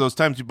those are those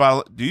times you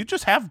buy. Do you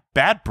just have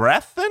bad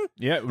breath then?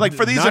 Yeah, Like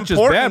for these not just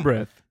important, bad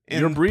breath.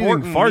 You're breathing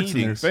important farts in their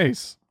meetings.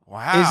 face.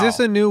 Wow. Is this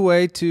a new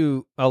way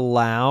to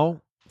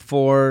allow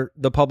for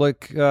the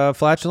public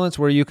flatulence,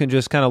 where you can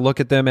just kind of look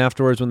at them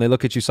afterwards when they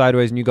look at you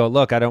sideways, and you go,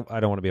 "Look, I don't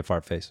want to be a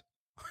fart face."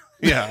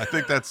 Yeah, I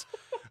think that's.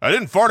 I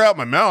didn't fart out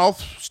my mouth.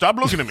 Stop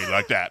looking at me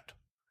like that.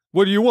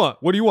 What do you want?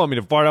 What do you want me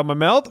to fart out my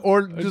mouth,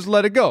 or just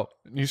let it go?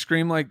 And you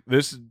scream like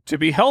this to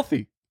be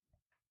healthy.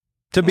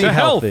 To be To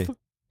health. healthy.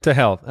 To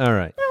health. All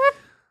right.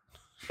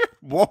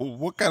 Whoa!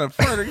 What kind of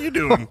fart are you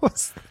doing?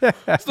 What's that?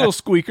 It's a little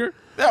squeaker.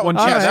 That One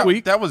yeah, chance that,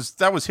 squeak.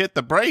 that was hit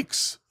the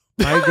brakes.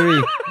 I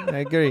agree. I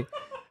agree.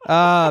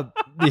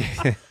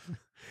 Yeah.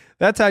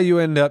 That's how you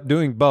end up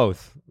doing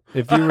both.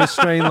 If you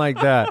restrain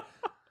like that.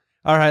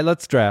 All right,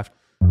 let's draft.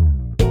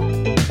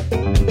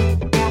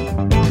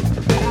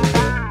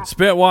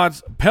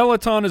 Spitwads,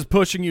 Peloton is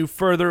pushing you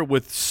further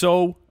with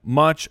so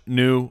much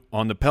new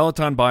on the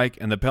Peloton Bike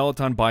and the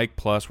Peloton Bike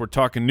Plus. We're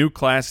talking new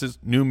classes,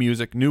 new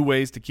music, new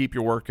ways to keep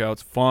your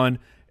workouts fun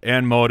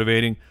and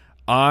motivating.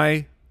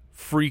 I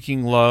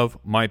freaking love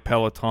my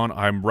Peloton.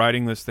 I'm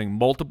riding this thing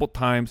multiple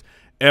times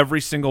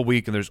every single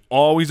week, and there's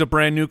always a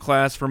brand new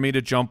class for me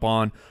to jump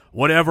on.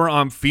 Whatever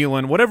I'm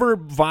feeling, whatever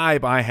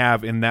vibe I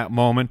have in that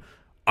moment,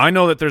 I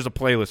know that there's a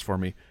playlist for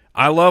me.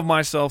 I love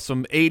myself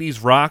some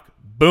 80s rock.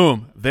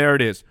 Boom, there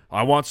it is.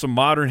 I want some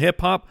modern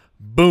hip-hop.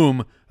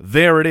 Boom,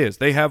 there it is.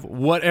 They have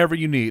whatever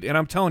you need. And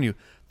I'm telling you,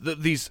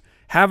 these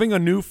having a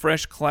new,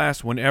 fresh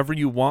class whenever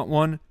you want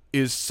one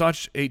is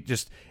such a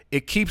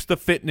it keeps the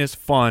fitness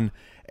fun.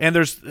 And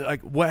there's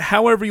like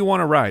however you want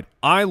to ride.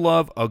 I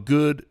love a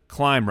good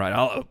climb ride.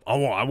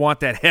 I want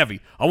that heavy.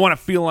 I want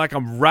to feel like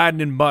I'm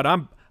riding in mud.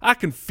 I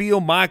can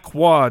feel my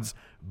quads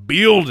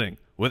building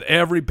with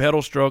every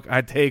pedal stroke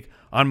I take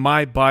on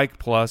my Bike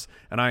Plus,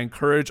 and I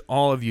encourage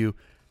all of you,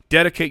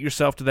 dedicate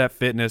yourself to that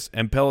fitness,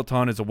 and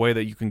Peloton is a way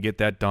that you can get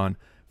that done.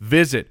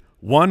 Visit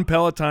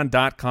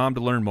onepeloton.com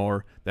to learn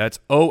more. That's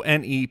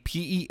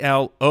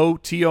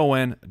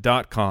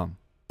ONEPELOTON.com.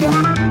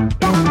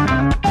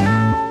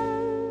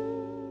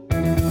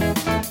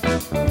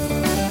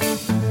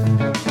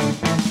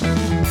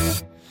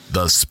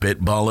 The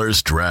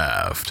Spitballers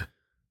Draft.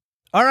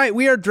 All right,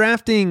 we are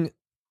drafting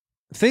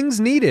things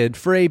needed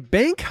for a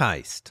bank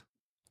heist.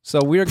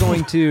 So we are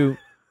going to,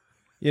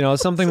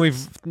 something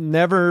we've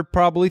never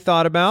probably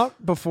thought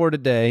about before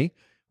today.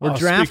 We're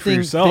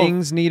drafting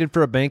things needed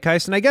for a bank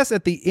heist. And I guess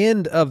at the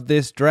end of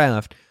this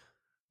draft,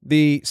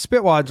 the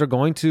Spitwads are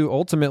going to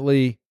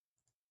ultimately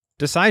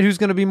decide who's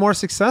going to be more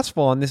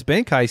successful on this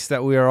bank heist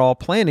that we are all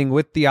planning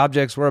with the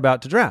objects we're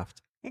about to draft.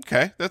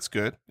 Okay, that's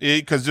good.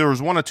 Because there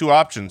was one of two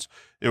options.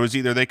 It was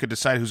either they could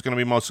decide who's going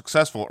to be most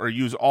successful or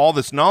use all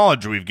this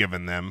knowledge we've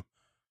given them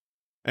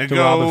and to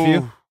rob a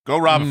few. Go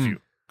rob a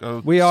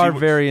few. We are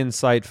very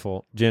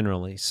insightful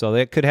generally, so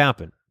that could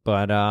happen.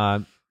 But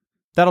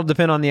that'll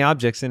depend on the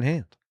objects in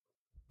hand.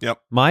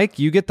 Yep. Mike,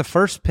 you get the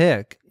first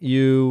pick.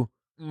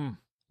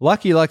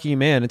 Lucky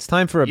man. It's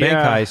time for a bank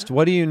heist.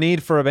 What do you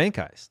need for a bank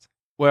heist?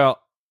 Well,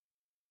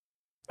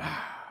 I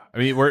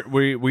mean,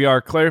 we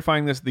are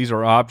clarifying this. These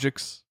are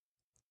objects.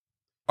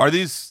 Are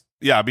these?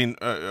 Yeah, I mean,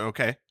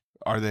 okay.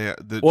 Are they?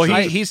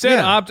 He said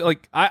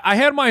I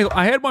had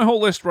my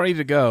whole list ready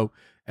to go,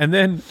 and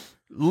then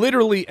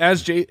literally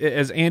as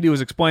Andy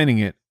was explaining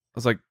it, I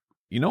was like,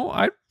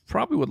 I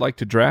probably would like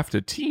to draft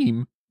a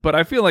team, but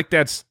I feel like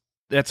that's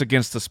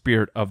against the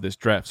spirit of this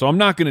draft, so I'm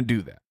not going to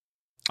do that.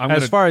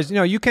 As far as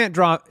you can't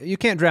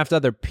draft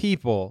other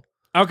people.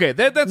 Okay,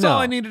 that's all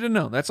I needed to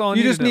know. That's all I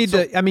you needed just to know. need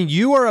to. I mean,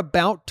 you are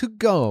about to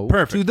go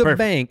to the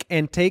bank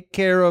and take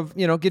care of.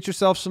 Get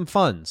yourself some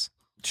funds.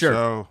 Sure.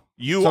 So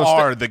you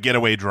are the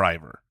getaway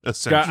driver.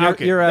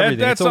 Essentially, you're everything.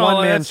 That's it's a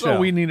one-man show. That's all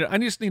we needed. I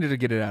just needed to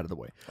get it out of the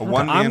way.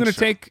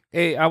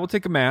 I will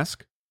take a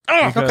mask.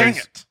 Oh, dang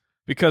it!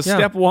 Because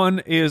step one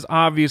is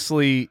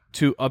obviously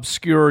to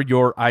obscure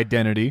your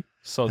identity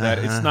so that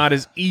it's not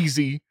as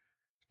easy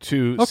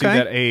to see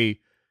that a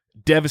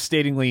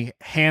devastatingly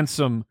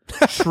handsome,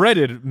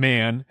 shredded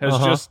man has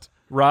just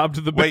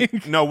robbed the bank.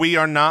 Wait, no, we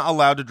are not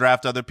allowed to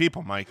draft other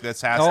people, Mike.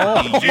 This has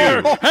to be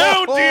you.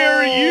 How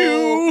dare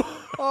you?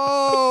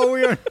 Oh,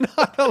 we are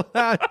not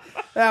allowed.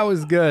 That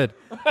was good.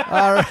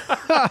 All right.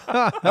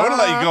 I would have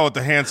let you go with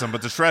the handsome,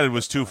 but the shredded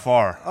was too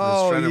far.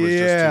 Oh,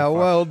 yeah,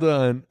 well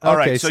done. All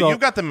right, so you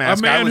got the mask.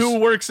 A man who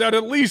works out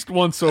at least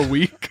once a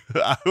week.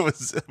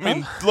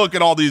 Look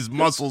at all these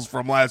muscles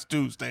from last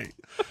Tuesday.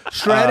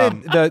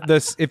 Shredded,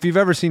 if you've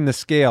ever seen the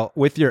scale,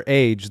 with your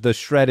age, the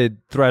shredded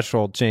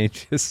threshold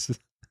changes.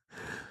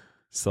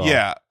 So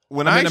yeah.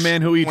 When a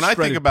man who eats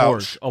shredded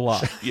pork a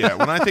lot. Yeah,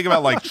 when I think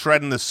about like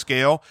shredding the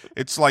scale,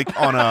 it's like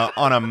on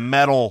a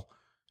metal.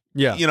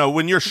 Yeah,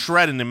 when you're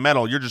shredding in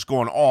metal, you're just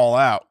going all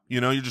out.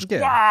 You're just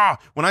wow.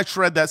 When I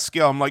shred that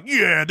scale, I'm like,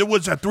 there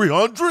was that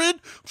 300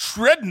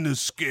 shredding the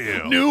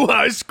scale. New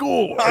high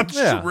score. I'm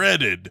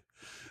shredded.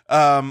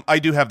 I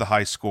do have the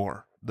high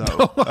score though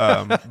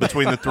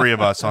between the three of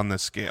us on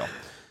this scale.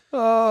 Oh,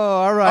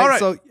 all right.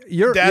 So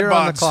you're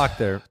on the clock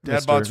there.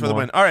 Dad bots for the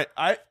win. All right,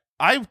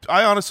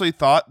 I honestly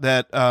thought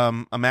that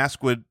a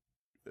mask would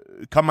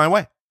come my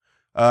way.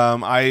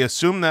 I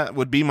assume that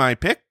would be my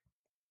pick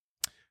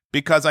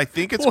because I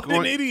think it's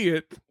an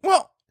idiot.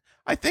 Well,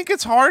 I think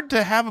it's hard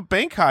to have a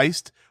bank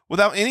heist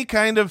without any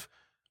kind of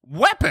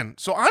weapon.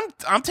 So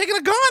I'm taking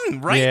a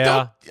gun, right?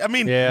 Yeah.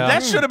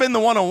 That should have been the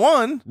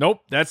 101.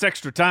 Nope, that's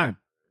extra time.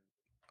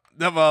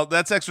 Well,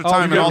 that's extra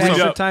time. And also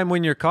extra time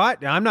when you're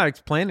caught? I'm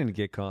not planning to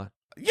get caught.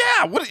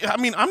 Yeah,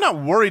 I'm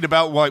not worried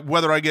about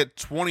whether I get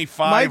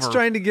 25 Mike's or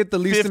trying to get the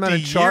least amount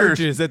of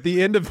charges at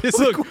the end of his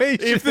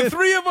equation. If the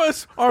three of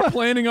us are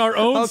planning our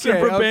own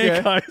separate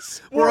bank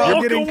heists, we're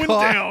all getting going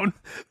caught. down.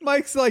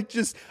 Mike's like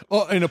just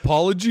an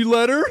apology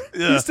letter.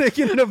 Yeah. He's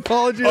taking an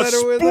apology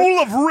letter with a spool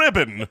of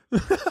ribbon.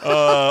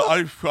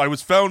 I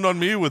was found on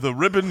me with a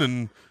ribbon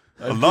and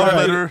a love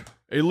letter.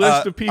 A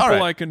list of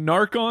people I can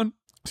narc on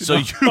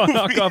to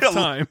knock off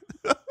time.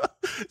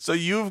 So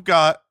you've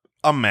got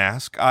a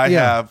mask. I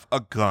have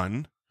a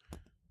gun.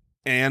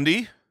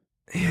 Andy,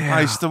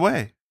 heist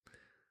away.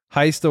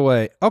 Heist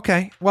away.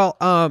 Okay. Well,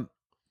 I'm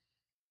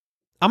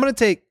going to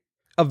take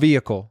a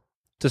vehicle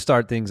to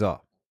start things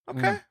off.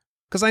 Okay.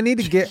 Because I need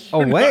to get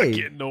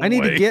away. I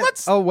need to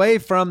get away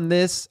from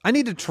this. I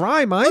need to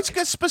try, Mike. Let's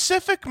get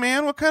specific,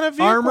 man. What kind of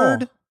vehicle?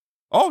 Armored.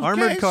 Oh,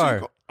 armored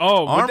car.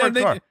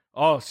 Armored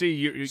car. See,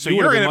 you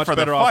would have been much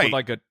better off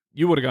with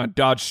you would have gone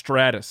Dodge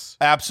Stratus.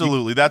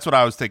 Absolutely. That's what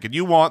I was thinking.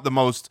 You want the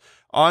most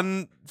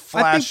unflashy car in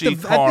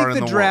the world. I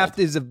think the draft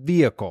is a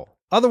vehicle.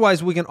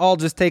 Otherwise, we can all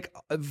just take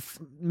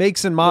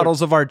makes and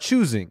models of our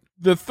choosing.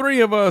 The three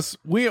of us,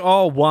 we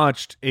all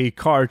watched a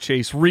car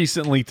chase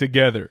recently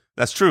together.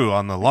 That's true,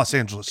 on the Los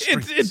Angeles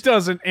streets. It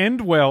doesn't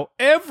end well,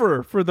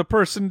 ever, for the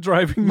person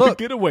driving the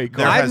getaway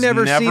car. I've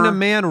never seen a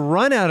man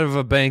run out of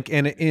a bank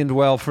and it end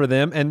well for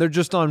them, and they're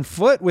just on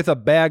foot with a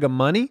bag of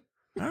money.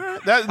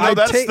 That's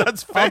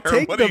fair. I'll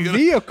take the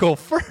vehicle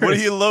first. What are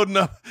you loading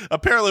up?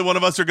 Apparently one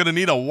of us are going to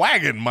need a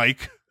wagon,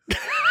 Mike.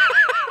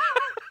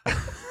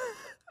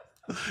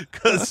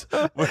 Because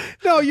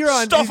you're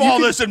on. Stuff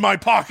all this in my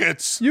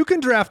pockets. You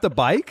can draft a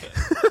bike.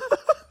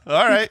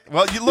 All right.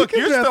 Well, you're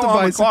still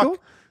on the clock.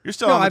 You're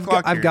still on the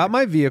clock. I've got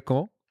my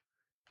vehicle,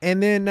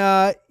 and then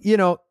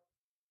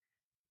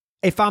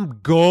if I'm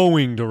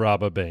going to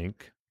rob a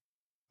bank,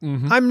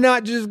 I'm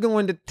not just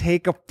going to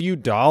take a few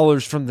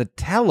dollars from the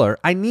teller.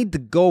 I need to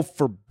go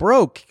for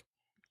broke.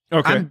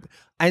 Okay.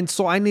 And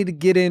so I need to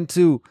get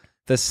into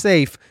the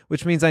safe,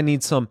 which means I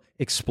need some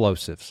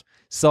explosives.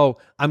 So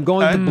I'm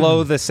going to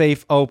blow the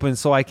safe open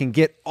so I can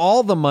get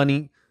all the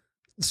money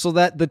so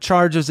that the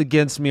charges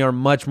against me are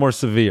much more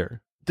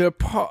severe. There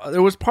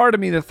was part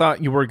of me that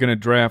thought you were going to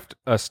draft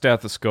a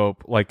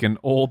stethoscope like an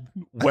old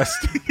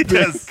West.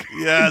 Yes.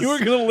 You were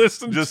going to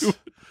listen Just- to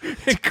it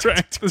and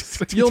crack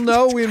the You'll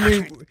know when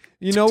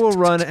we'll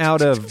run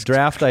out of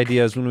draft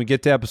ideas when we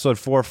get to episode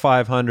 400 or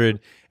 500,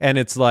 and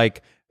it's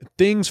like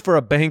things for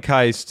a bank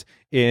heist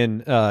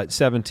in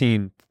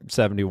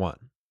 1771.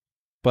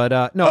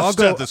 But no, I'll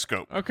go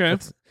stethoscope. Okay.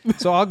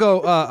 So I'll go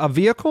a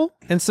vehicle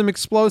and some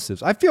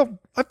explosives. I feel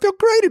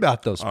great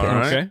about those picks. All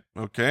right.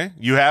 Okay.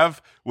 You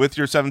have, with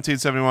your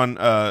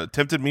 1771,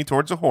 tempted me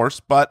towards a horse,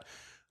 but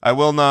I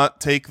will not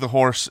take the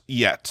horse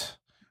yet.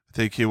 I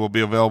think he will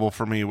be available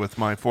for me with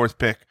my fourth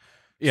pick.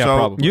 Yeah, So,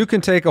 probably. You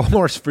can take a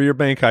horse for your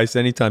bank heist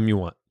anytime you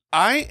want.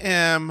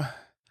 I'm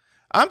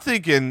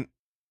thinking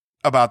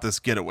about this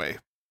getaway,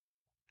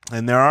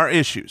 and there are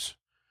issues,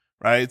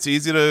 right? It's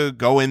easy to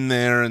go in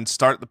there and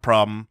start the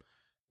problem,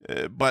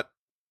 but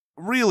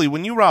really,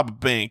 when you rob a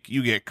bank,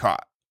 you get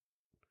caught.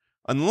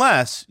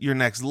 Unless you're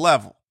next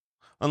level.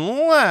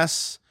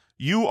 Unless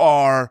you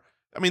are,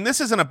 I mean,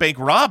 this isn't a bank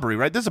robbery,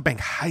 right? This is a bank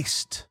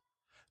heist.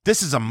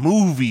 This is a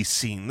movie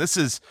scene.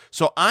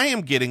 So I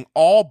am getting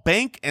all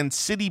bank and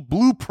city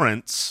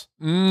blueprints.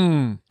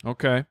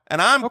 Okay.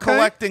 And I'm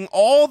collecting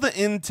all the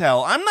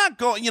intel. I'm not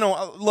going,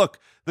 look,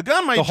 the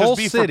gun might just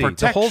be for protection.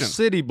 The whole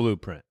city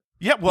blueprint.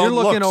 Yeah, well, You're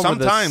looking over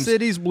sometimes the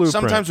city's blueprint.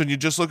 Sometimes when you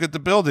just look at the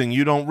building,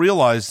 you don't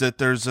realize that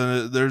there's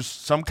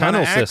some kind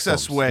Tunnel of access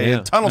systems. way Yeah.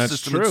 and tunnel That's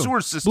system true. and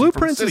sewer system.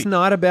 Blueprints from the is city.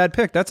 not a bad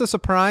pick. That's a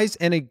surprise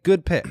and a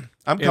good pick.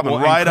 I'm Yeah, coming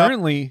well, right and up.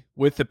 currently,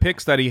 with the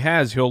picks that he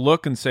has, he'll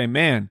look and say,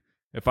 man,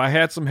 if I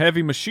had some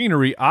heavy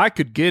machinery, I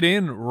could get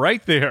in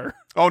right there.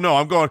 Oh no,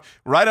 I'm going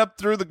right up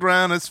through the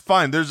ground. It's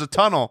fine. There's a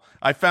tunnel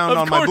I found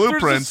on my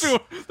blueprints.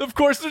 Of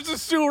course, there's a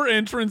sewer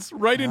entrance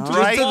right into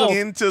Right the vault.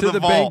 into to the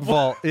bank vault.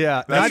 vault.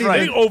 Yeah. That's Not right.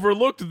 They even,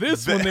 overlooked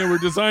this when they were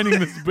designing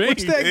this bank.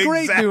 What's that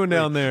grate doing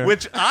down there?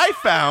 Which I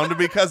found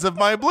because of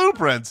my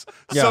blueprints.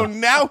 So Yeah.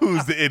 now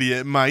who's the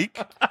idiot, Mike?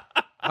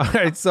 All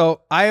right,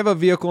 so I have a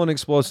vehicle and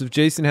explosive.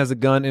 Jason has a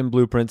gun and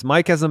blueprints.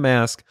 Mike has a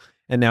mask,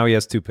 and now he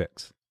has two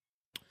picks.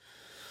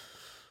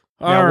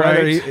 All whether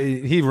right.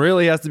 he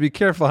really has to be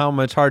careful how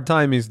much hard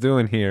time he's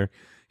doing here.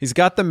 He's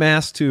got the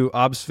mask to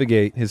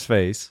obfuscate his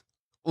face.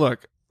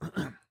 Look,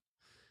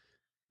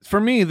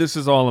 for me, this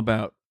is all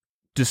about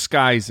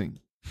disguising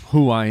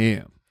who I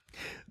am.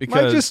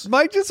 Because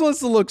Mike just wants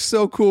to look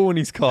so cool when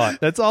he's caught.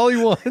 That's all he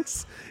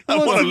wants. He I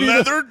wants want a to be the-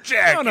 leather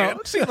jacket. no,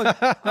 see, look,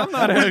 I'm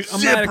not With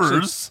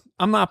zippers.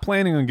 I'm not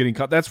planning on getting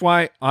caught. That's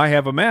why I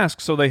have a mask,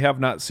 so they have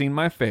not seen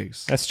my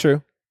face. That's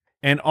true.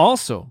 And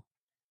also,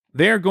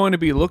 they're going to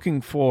be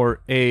looking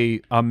for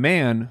a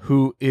man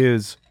who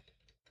is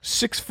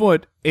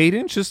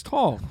 6'8"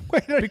 tall.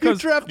 Wait, are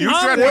Because you drafting You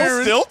I'm strapped wearing-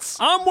 with stilts?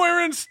 I'm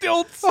wearing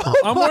stilts.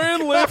 I'm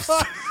wearing lifts.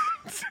 What?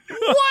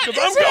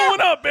 I'm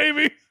going up,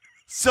 baby.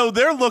 So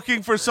they're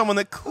looking for someone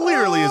that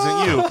clearly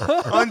isn't you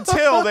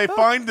until they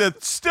find the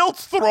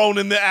stilts thrown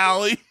in the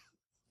alley.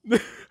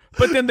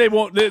 But then they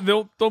won't. They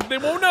won't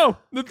know.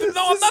 No,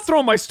 I'm not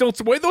throwing my stilts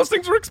away. Those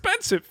things are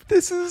expensive.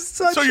 This is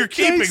such So you're a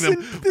keeping Jason,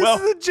 them. This Well,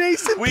 is a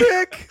Jason we,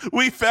 pick.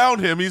 we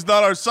found him. He's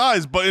not our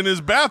size, but in his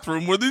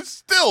bathroom were these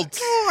stilts.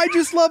 Oh, I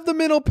just love the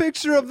mental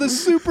picture of the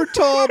super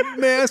tall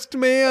masked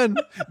man.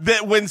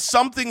 That when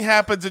something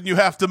happens and you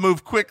have to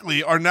move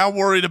quickly, are now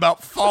worried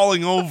about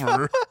falling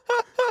over.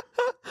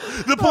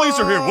 The police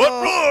are here.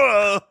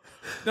 What?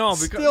 No, because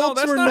Stilts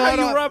that's were not how not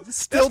you on- rob.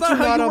 stilts That's not are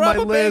how not you on rob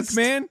my a bank, list.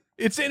 man.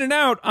 It's in and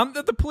out.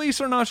 The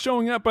police are not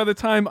showing up by the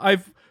time I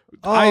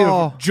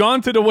Oh. have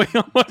jaunted away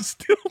on my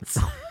stilts.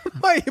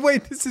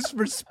 Wait, this is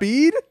for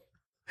speed?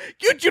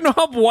 You know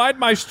how wide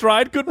my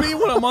stride could be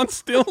when I'm on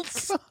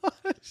stilts?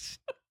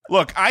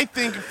 Look, I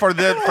think for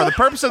the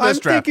purpose of this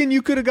I'm draft, thinking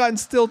you could have gotten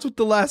stilts with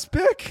the last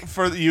pick.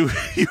 for you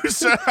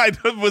said I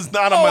was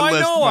not on Oh, my I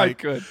list. know I Mike.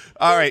 could.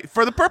 All right,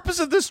 for the purpose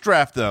of this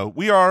draft, though,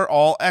 we are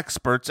all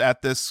experts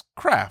at this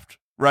craft,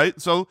 right?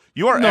 So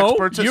you are No,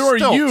 experts at you're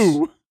stilts.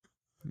 you.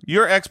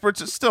 You're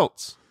experts at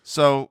stilts.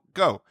 So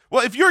go.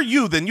 Well, if you're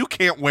you, then you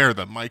can't wear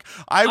them, Mike.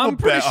 I will I'm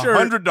pretty bet sure-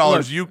 $100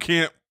 look, you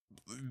can't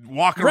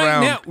walk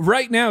around.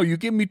 Right now, you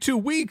give me 2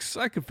 weeks,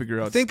 I could figure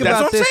out. Think stilts.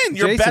 That's about what I'm this, saying.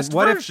 Your Jason, best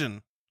what if-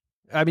 version.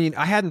 I mean,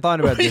 I hadn't thought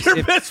about this. Your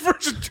If- best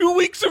version. 2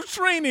 weeks of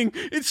training.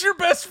 It's your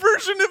best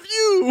version of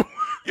you.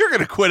 You're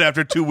going to quit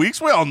after 2 weeks.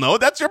 We all know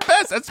that's your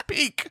best. That's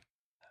peak.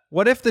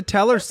 What if the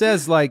teller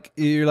says, like,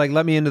 you're like,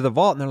 let me into the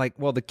vault, and they're like,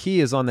 well, the key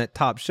is on that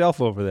top shelf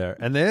over there,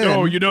 and then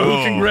Oh, you know who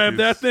can grab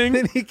that thing?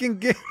 then he can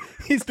get.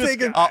 He's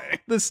taking I'll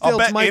the stilts.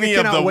 bet Mike, any I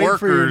of cannot the wait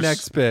for your workers-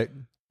 next pick.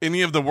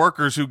 Any of the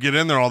workers who get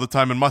in there all the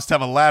time and must have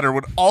a ladder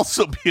would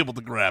also be able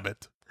to grab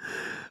it.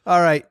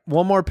 All right,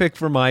 one more pick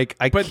for Mike.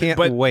 I But- can't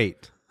but-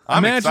 wait.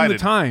 I'm Imagine excited.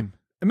 the time.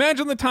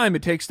 Imagine the time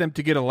it takes them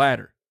to get a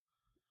ladder.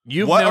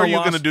 What are you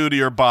going to do to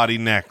your body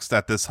next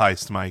at this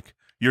heist, Mike?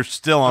 You're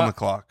still on the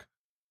clock.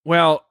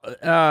 Well,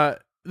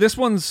 this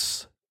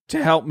one's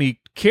to help me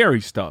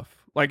carry stuff.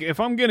 Like, if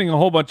I'm getting a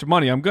whole bunch of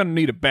money, I'm going to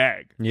need a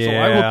bag. Yeah. So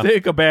I will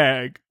take a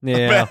bag. Yeah.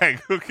 A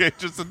bag. Okay,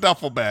 just a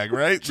duffel bag,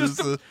 right? Just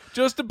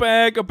a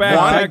bag, a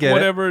backpack,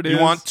 whatever it is. You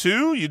want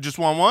two? You just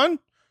want one?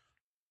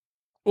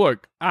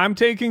 Look, I'm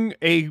taking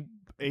a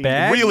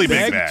Bag? Really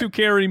big bag to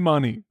carry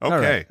money. Okay.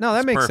 All right. No, that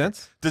that's makes perfect.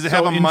 sense. Does it So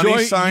have a money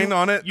enjoy- sign you-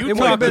 on it? you It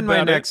would have been my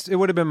about it. next. It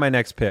would have been my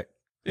next pick.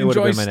 It would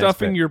have Enjoy been my next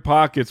stuffing pick. your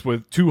pockets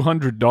with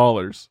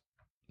 $200.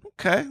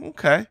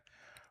 Okay.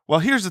 Well,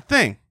 here's the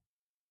thing.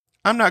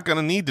 I'm not going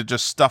to need to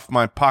just stuff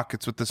my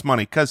pockets with this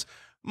money because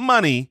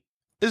money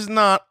is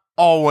not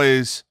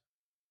always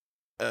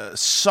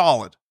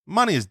solid.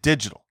 Money is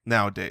digital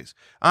nowadays.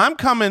 I'm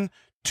coming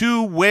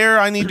to where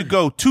I need to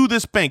go, to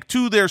this bank,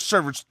 to their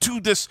servers, to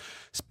this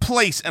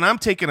place, and I'm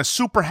taking a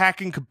super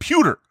hacking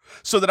computer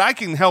so that I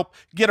can help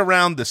get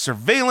around the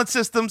surveillance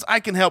systems.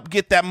 I can help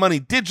get that money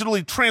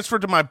digitally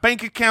transferred to my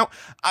bank account.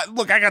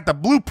 Look, I got the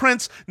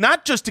blueprints,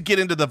 not just to get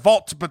into the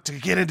vault, but to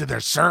get into their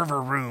server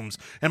rooms.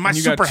 And my And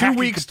you super got 2 hacking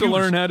weeks to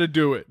computers, learn how to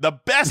do it. the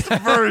best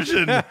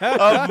version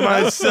of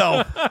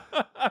myself.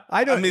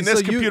 I don't. I mean, so this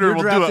you- computer you're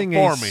will do it drafting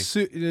for a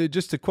me.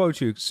 just to quote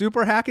you,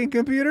 super hacking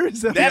computer.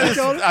 Is that That what is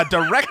you call it? a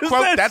direct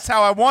quote. That's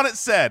how I want it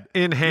said.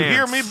 Enhanced. You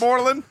hear me,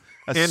 Borland?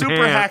 A super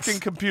Enhanced.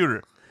 hacking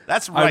computer.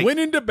 That's right. I went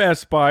into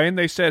Best Buy and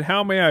they said,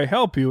 "How may I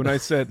help you?" And I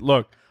said,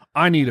 "Look,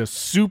 I need a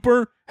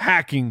super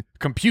hacking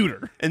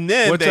computer." And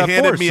then What's they that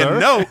handed for, me sir? a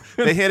note.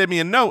 They handed me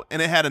a note,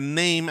 and it had a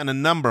name and a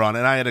number on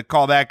it. I had to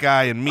call that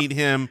guy and meet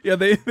him. Yeah,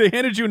 they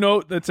handed you a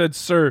note that said,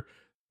 "Sir,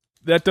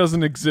 that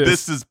doesn't exist."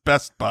 This is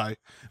Best Buy.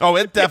 Oh,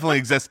 it definitely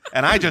exists,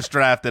 and I just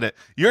drafted it.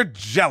 You're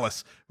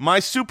jealous. My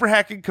super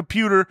hacking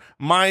computer,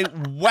 my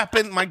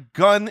weapon, my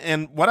gun,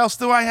 and what else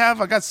do I have?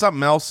 I got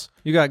something else.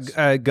 You got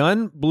a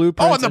gun,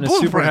 blueprints, and the a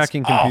super blueprints.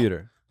 hacking Oh.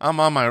 computer. I'm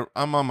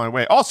on my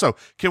way. Also,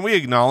 can we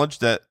acknowledge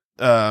that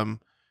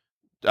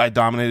I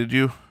dominated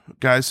you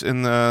guys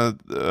in a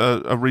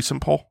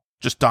recent poll?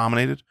 Just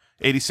dominated,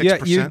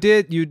 86%.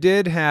 Yeah, you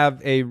did have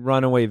a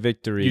runaway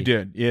victory. You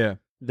did, yeah.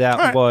 That All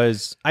right.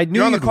 was. I knew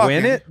You're on the you'd clock, win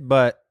Andy. it,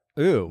 but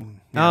ooh.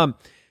 Yeah.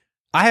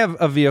 I have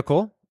a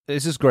vehicle.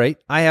 This is great.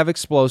 I have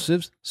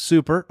explosives.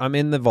 Super. I'm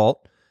in the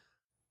vault.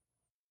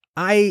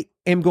 I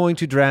am going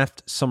to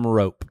draft some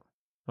rope.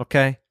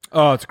 Okay.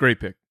 Oh, it's a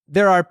great pick.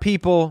 There are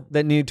people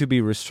that need to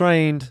be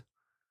restrained,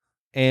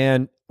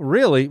 and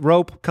really,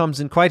 rope comes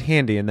in quite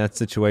handy in that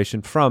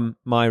situation from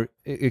my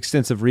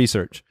extensive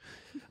research.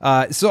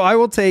 So I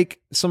will take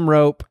some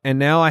rope, and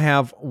now I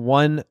have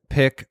one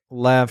pick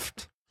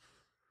left.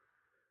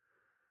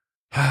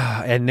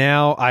 And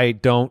now I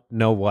don't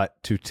know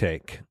what to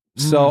take.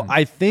 So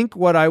I think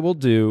what I will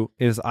do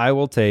is I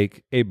will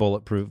take a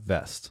bulletproof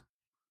vest.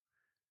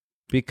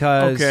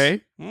 Because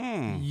Okay.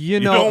 you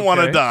know, don't want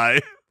to okay.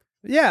 die.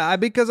 Yeah,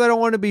 because I don't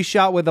want to be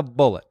shot with a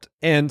bullet.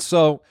 And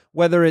so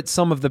whether it's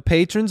some of the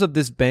patrons of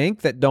this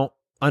bank that don't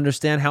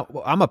understand how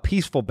I'm a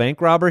peaceful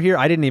bank robber here.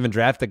 I didn't even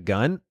draft a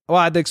gun.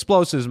 Well, the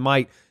explosives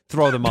might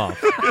throw them off.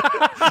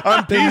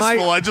 I'm They peaceful. might-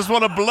 I just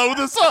want to blow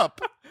this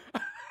up.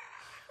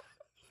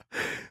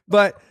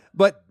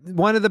 But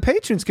one of the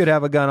patrons could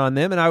have a gun on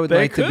them, and I would They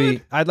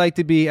I'd like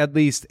to be at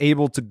least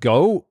able to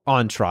go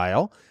on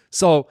trial.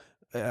 So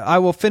I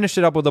will finish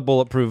it up with a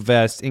bulletproof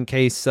vest in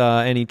case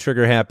any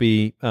trigger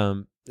happy,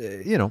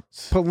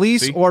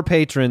 police See? or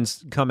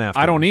patrons come after.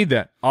 I don't me. need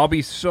that. I'll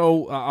be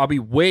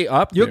way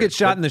up. You'll there. get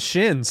shot in the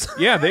shins.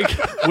 Yeah,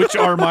 which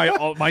are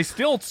my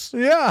stilts.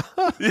 Yeah.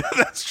 Yeah,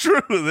 that's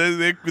true.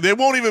 They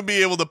won't even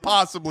be able to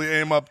possibly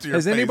aim up to your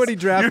Has face. anybody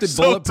drafted You're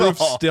so bulletproof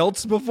tall.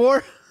 stilts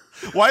before?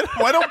 Why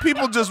don't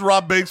people just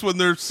rob banks when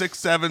they're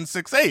 6'7",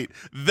 6'8"?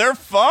 They're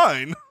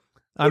fine.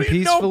 I'm No,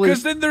 peacefully.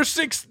 because then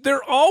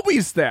they're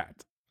always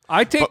that.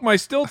 I take my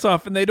stilts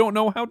off and they don't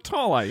know how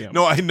tall I am.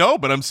 No, I know,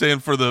 but I'm saying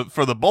for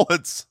the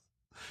bullets,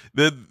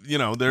 that they're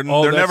Oh, they're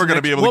that's never going to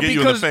next- be able to get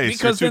you in the face.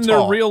 Because You're then too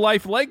tall. their real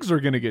life legs are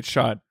going to get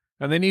shot,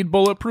 and they need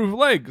bulletproof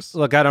legs.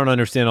 Look, I don't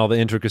understand all the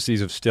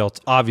intricacies of stilts.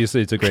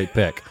 Obviously, it's a great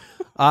pick.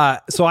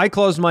 So I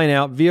closed mine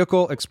out.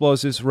 Vehicle,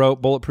 explosives,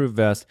 rope, bulletproof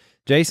vest.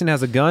 Jason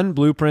has a gun,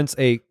 blueprints,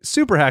 a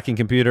super hacking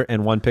computer,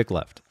 and one pick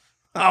left.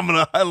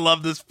 I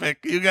love this pick.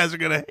 You guys are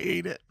gonna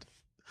hate it.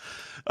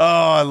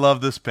 Oh, I love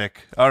this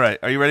pick. All right,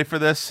 are you ready for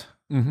this?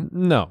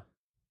 No.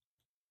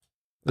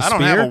 The I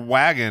don't have spear? a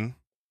wagon.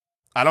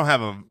 I don't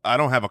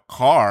have a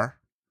car.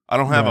 I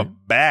don't have a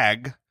Right.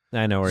 bag.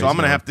 I know where So he's I'm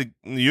gonna going. have to.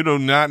 You do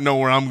not know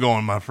where I'm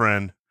going, my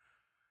friend.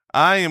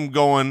 I am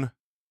going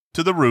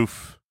to the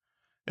roof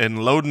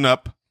and loading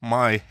up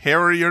my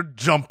Harrier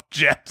jump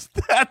jet.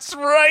 That's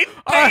right,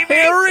 A baby.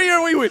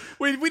 Harrier.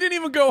 We didn't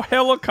even go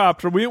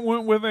helicopter. We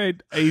went with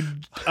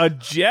a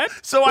jet.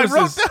 So I What is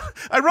wrote this? down.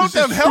 I wrote Is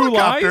this down True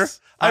helicopter.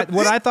 Lies?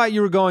 What I thought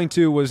you were going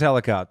to was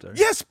helicopter.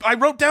 Yes, I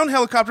wrote down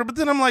helicopter, but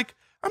then I'm like,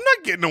 I'm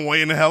not getting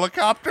away in a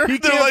helicopter. He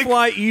They're can't like,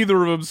 fly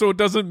either of them, so it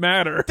doesn't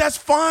matter. that's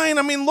fine.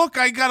 I mean, look,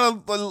 I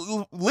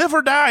gotta live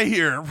or die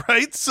here,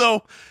 right?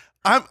 So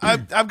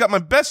I've got my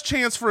best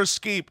chance for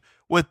escape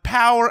with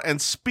power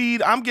and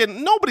speed.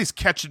 Nobody's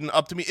catching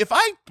up to me. If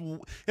I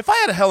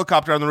had a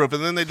helicopter on the roof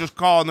and then they just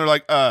call and they're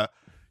like,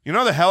 you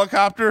know the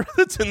helicopter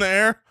that's in the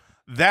air?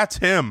 That's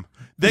him.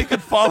 They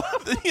could follow,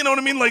 you know what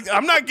I mean? Like,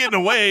 I'm not getting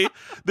away.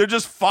 They're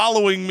just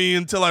following me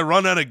until I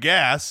run out of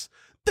gas.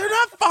 They're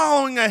not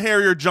following a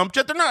Harrier jump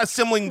jet. They're not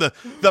assembling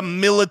the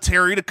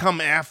military to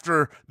come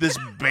after this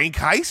bank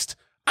heist.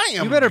 I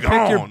am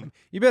gone.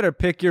 You better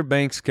pick your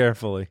banks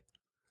carefully.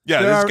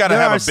 Yeah, there's got to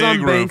have a big some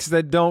roof. banks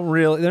that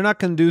they're not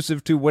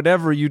conducive to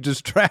whatever you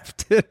just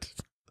drafted.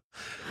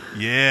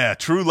 Yeah,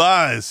 true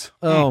lies.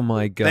 Oh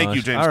my gosh. Thank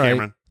you, James All right.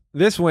 Cameron.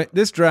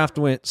 This draft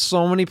went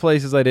so many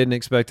places I didn't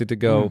expect it to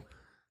go.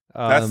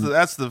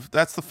 That's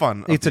the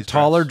fun. It's a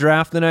taller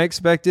draft than I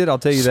expected. I'll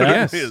tell you that.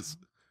 Yes. It is.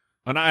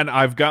 And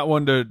I've got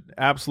one to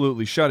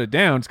absolutely shut it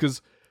down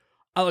because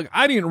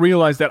I didn't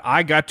realize that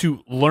I got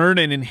to learn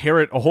and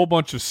inherit a whole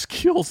bunch of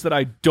skills that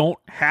I don't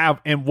have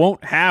and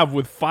won't have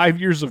with 5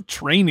 years of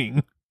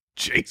training,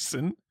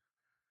 Jason.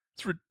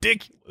 It's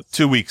ridiculous.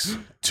 2 weeks.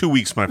 2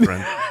 weeks, my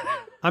friend.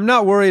 I'm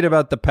not worried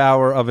about the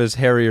power of his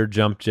Harrier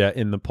jump jet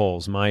in the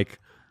polls, Mike.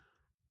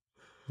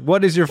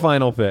 What is your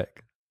final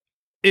pick?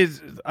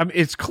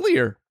 It's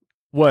clear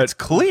what It's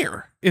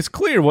clear. It's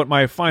clear what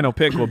my final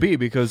pick will be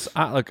because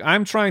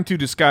I'm trying to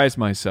disguise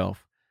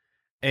myself,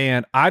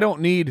 and I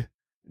don't need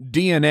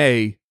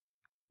DNA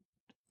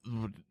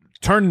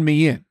turning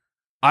me in.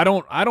 I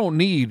don't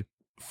need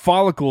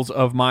follicles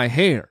of my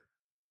hair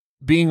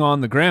being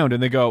on the ground,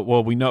 and they go,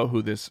 well, we know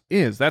who this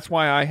is. That's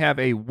why I have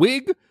a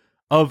wig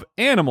of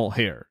animal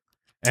hair,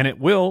 and it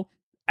will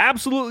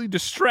absolutely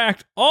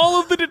distract all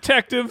of the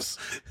detectives,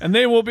 and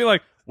they will be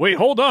like, wait,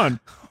 hold on.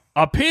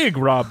 A pig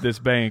robbed this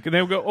bank. And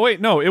they'll go, oh, wait,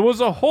 no, it was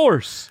a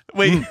horse.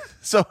 Wait,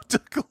 so to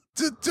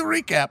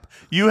recap,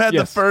 you had the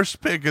Yes.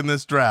 first pick in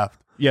this draft.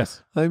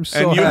 Yes. I'm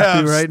so And you happy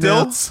have right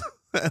now. stilts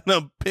and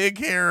a pig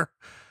hair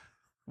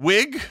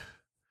wig.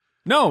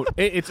 No,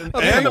 it's an And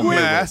a animal wig.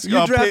 mask. You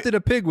A drafted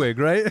a pig wig,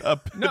 right?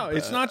 No,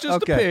 it's not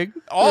just Okay. a pig.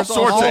 All There's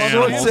sorts of All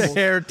animals. sorts of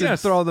hair to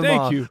Yes, throw them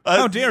thank off. you.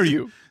 How dare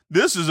you?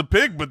 This is a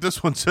pig, but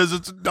this one says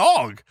it's a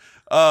dog.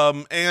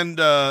 And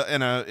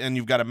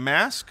you've got a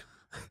mask.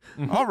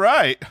 All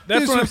right.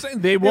 That's This what I'm was- saying.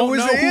 They It won't was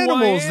know who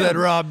animals I that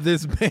am. robbed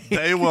this bank.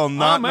 They will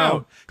not I'm know.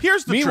 out.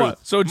 Here's the Meanwhile, truth.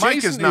 so Mike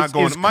Jason is not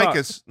going. is Mike cut.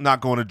 is not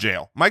going to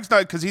jail. Mike's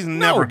not because he's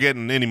never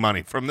getting any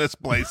money from this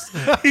place.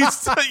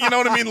 He's, you know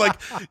what I mean? Like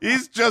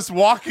he's just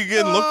walking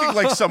in, looking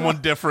like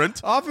someone different.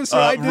 Officer,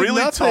 I did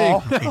really nothing.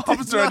 tall. I did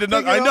Officer, I did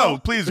not. nothing I at know. all.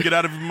 Please get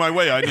out of my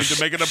way. I need to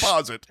make a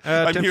deposit.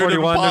 I'm here to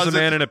 1041, there's a deposit.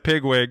 man in a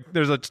pig wig.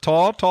 There's a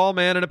tall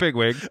man in a pig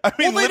wig. I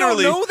mean, Well, they don't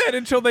literally, know that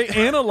until they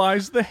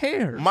analyze the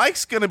hair.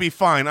 Mike's gonna be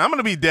fine. I'm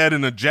gonna be dead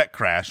in a jet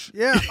crash.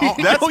 Yeah. That's.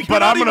 No, you're but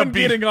not I'm gonna even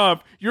be. getting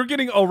off. You're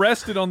getting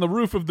arrested on the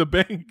roof of the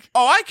bank.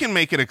 Oh, I can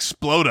make it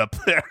explode up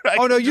there.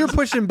 Oh, no, you're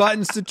pushing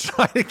buttons to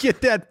try to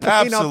get that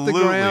plane off Absolutely. the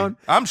ground.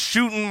 I'm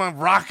shooting my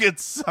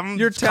rockets. I'm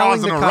You're telling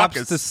causing the a cops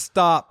ruckus. to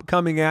stop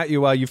coming at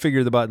you while you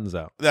figure the buttons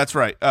out. That's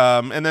right.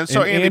 And then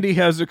so And Andy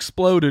has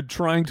exploded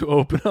trying to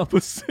open up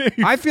a safe.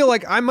 I feel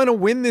like I'm going to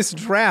win this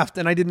draft,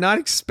 and I did not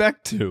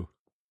expect to.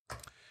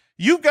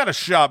 you've got a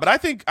shot, but I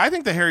think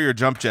the Harrier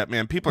jump jet,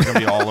 man, people are gonna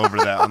be all over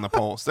that on the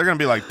polls. They're gonna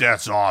be like,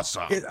 "That's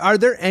awesome." Are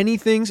there any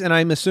things, and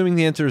I'm assuming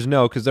the answer is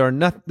no, because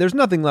there's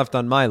nothing left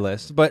on my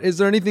list, but is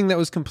there anything that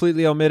was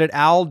completely omitted?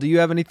 Al, do you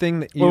have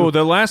anything that you... Oh,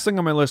 the last thing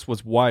on my list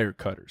was wire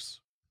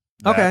cutters.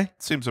 That Okay.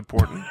 seems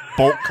important.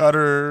 Bolt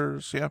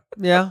cutters, yeah.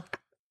 Yeah,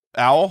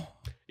 Owl.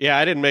 Yeah,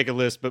 I didn't make a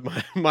list, but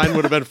mine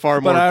would have been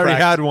far more. but I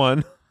already had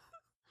one.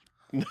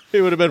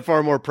 It would have been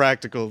far more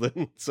practical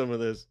than some of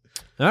this.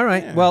 All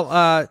right.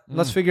 Well,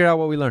 let's figure out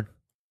what we learned.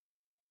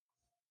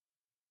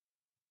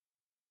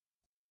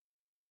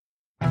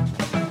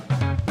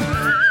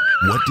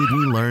 What did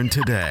we learn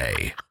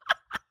today?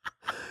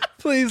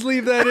 Please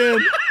leave that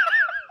in.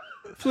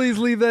 Please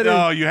leave that in.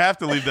 No, you have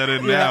to leave that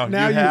in now.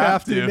 Now you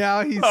have to.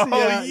 Now he's Oh,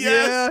 yeah, yes.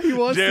 yeah, he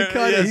wants to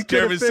cut it. He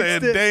could have Jeremy's fixed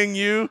saying, it. "Dang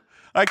you!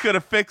 I could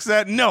have fixed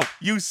that." No,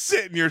 you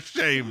sit in your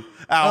shame,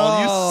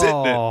 Owl. You sit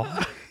in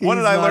it. What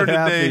did he's I not learn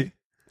happy. today?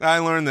 I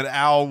learned that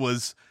Owl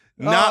was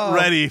not Oh.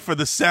 ready for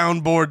the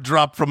soundboard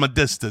drop from a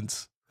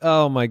distance.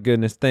 Oh my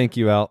goodness, thank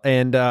you, Al.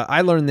 And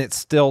I learned that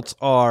stilts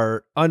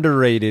are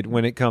underrated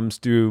when it comes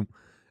to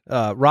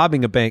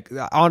robbing a bank.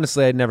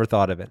 Honestly, I'd never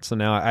thought of it, so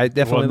now I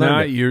definitely Well, now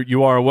learned it.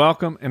 you are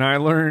welcome. And I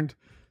learned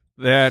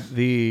that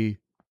the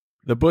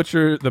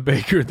butcher, the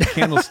baker, the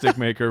candlestick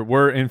maker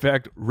were in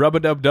fact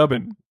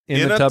Rub-a-Dub-Dubbin.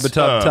 In the a tub of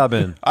tub.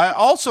 tubbin. I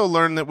also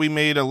learned that we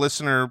made a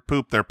listener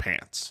poop their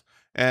pants,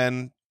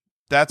 and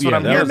that's what Yeah,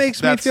 I'm that here. That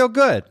makes me That's- feel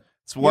good.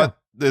 It's what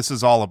this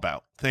is all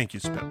about. Thank you,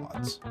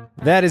 Spitwads.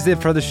 That is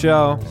it for the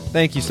show.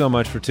 Thank you so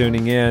much for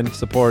tuning in,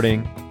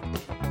 supporting.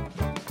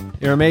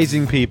 You're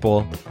amazing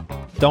people.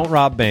 Don't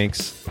rob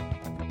banks.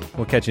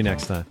 We'll catch you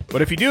next time.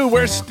 But if you do,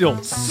 wear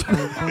stilts.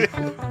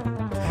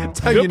 That's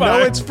how you know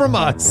Goodbye. it's from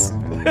us.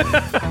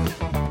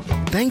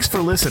 Thanks for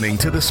listening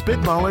to the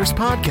Spitballers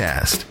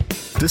Podcast.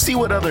 To see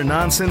what other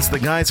nonsense the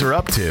guys are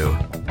up to,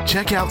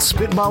 check out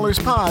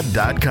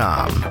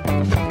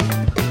SpitballersPod.com.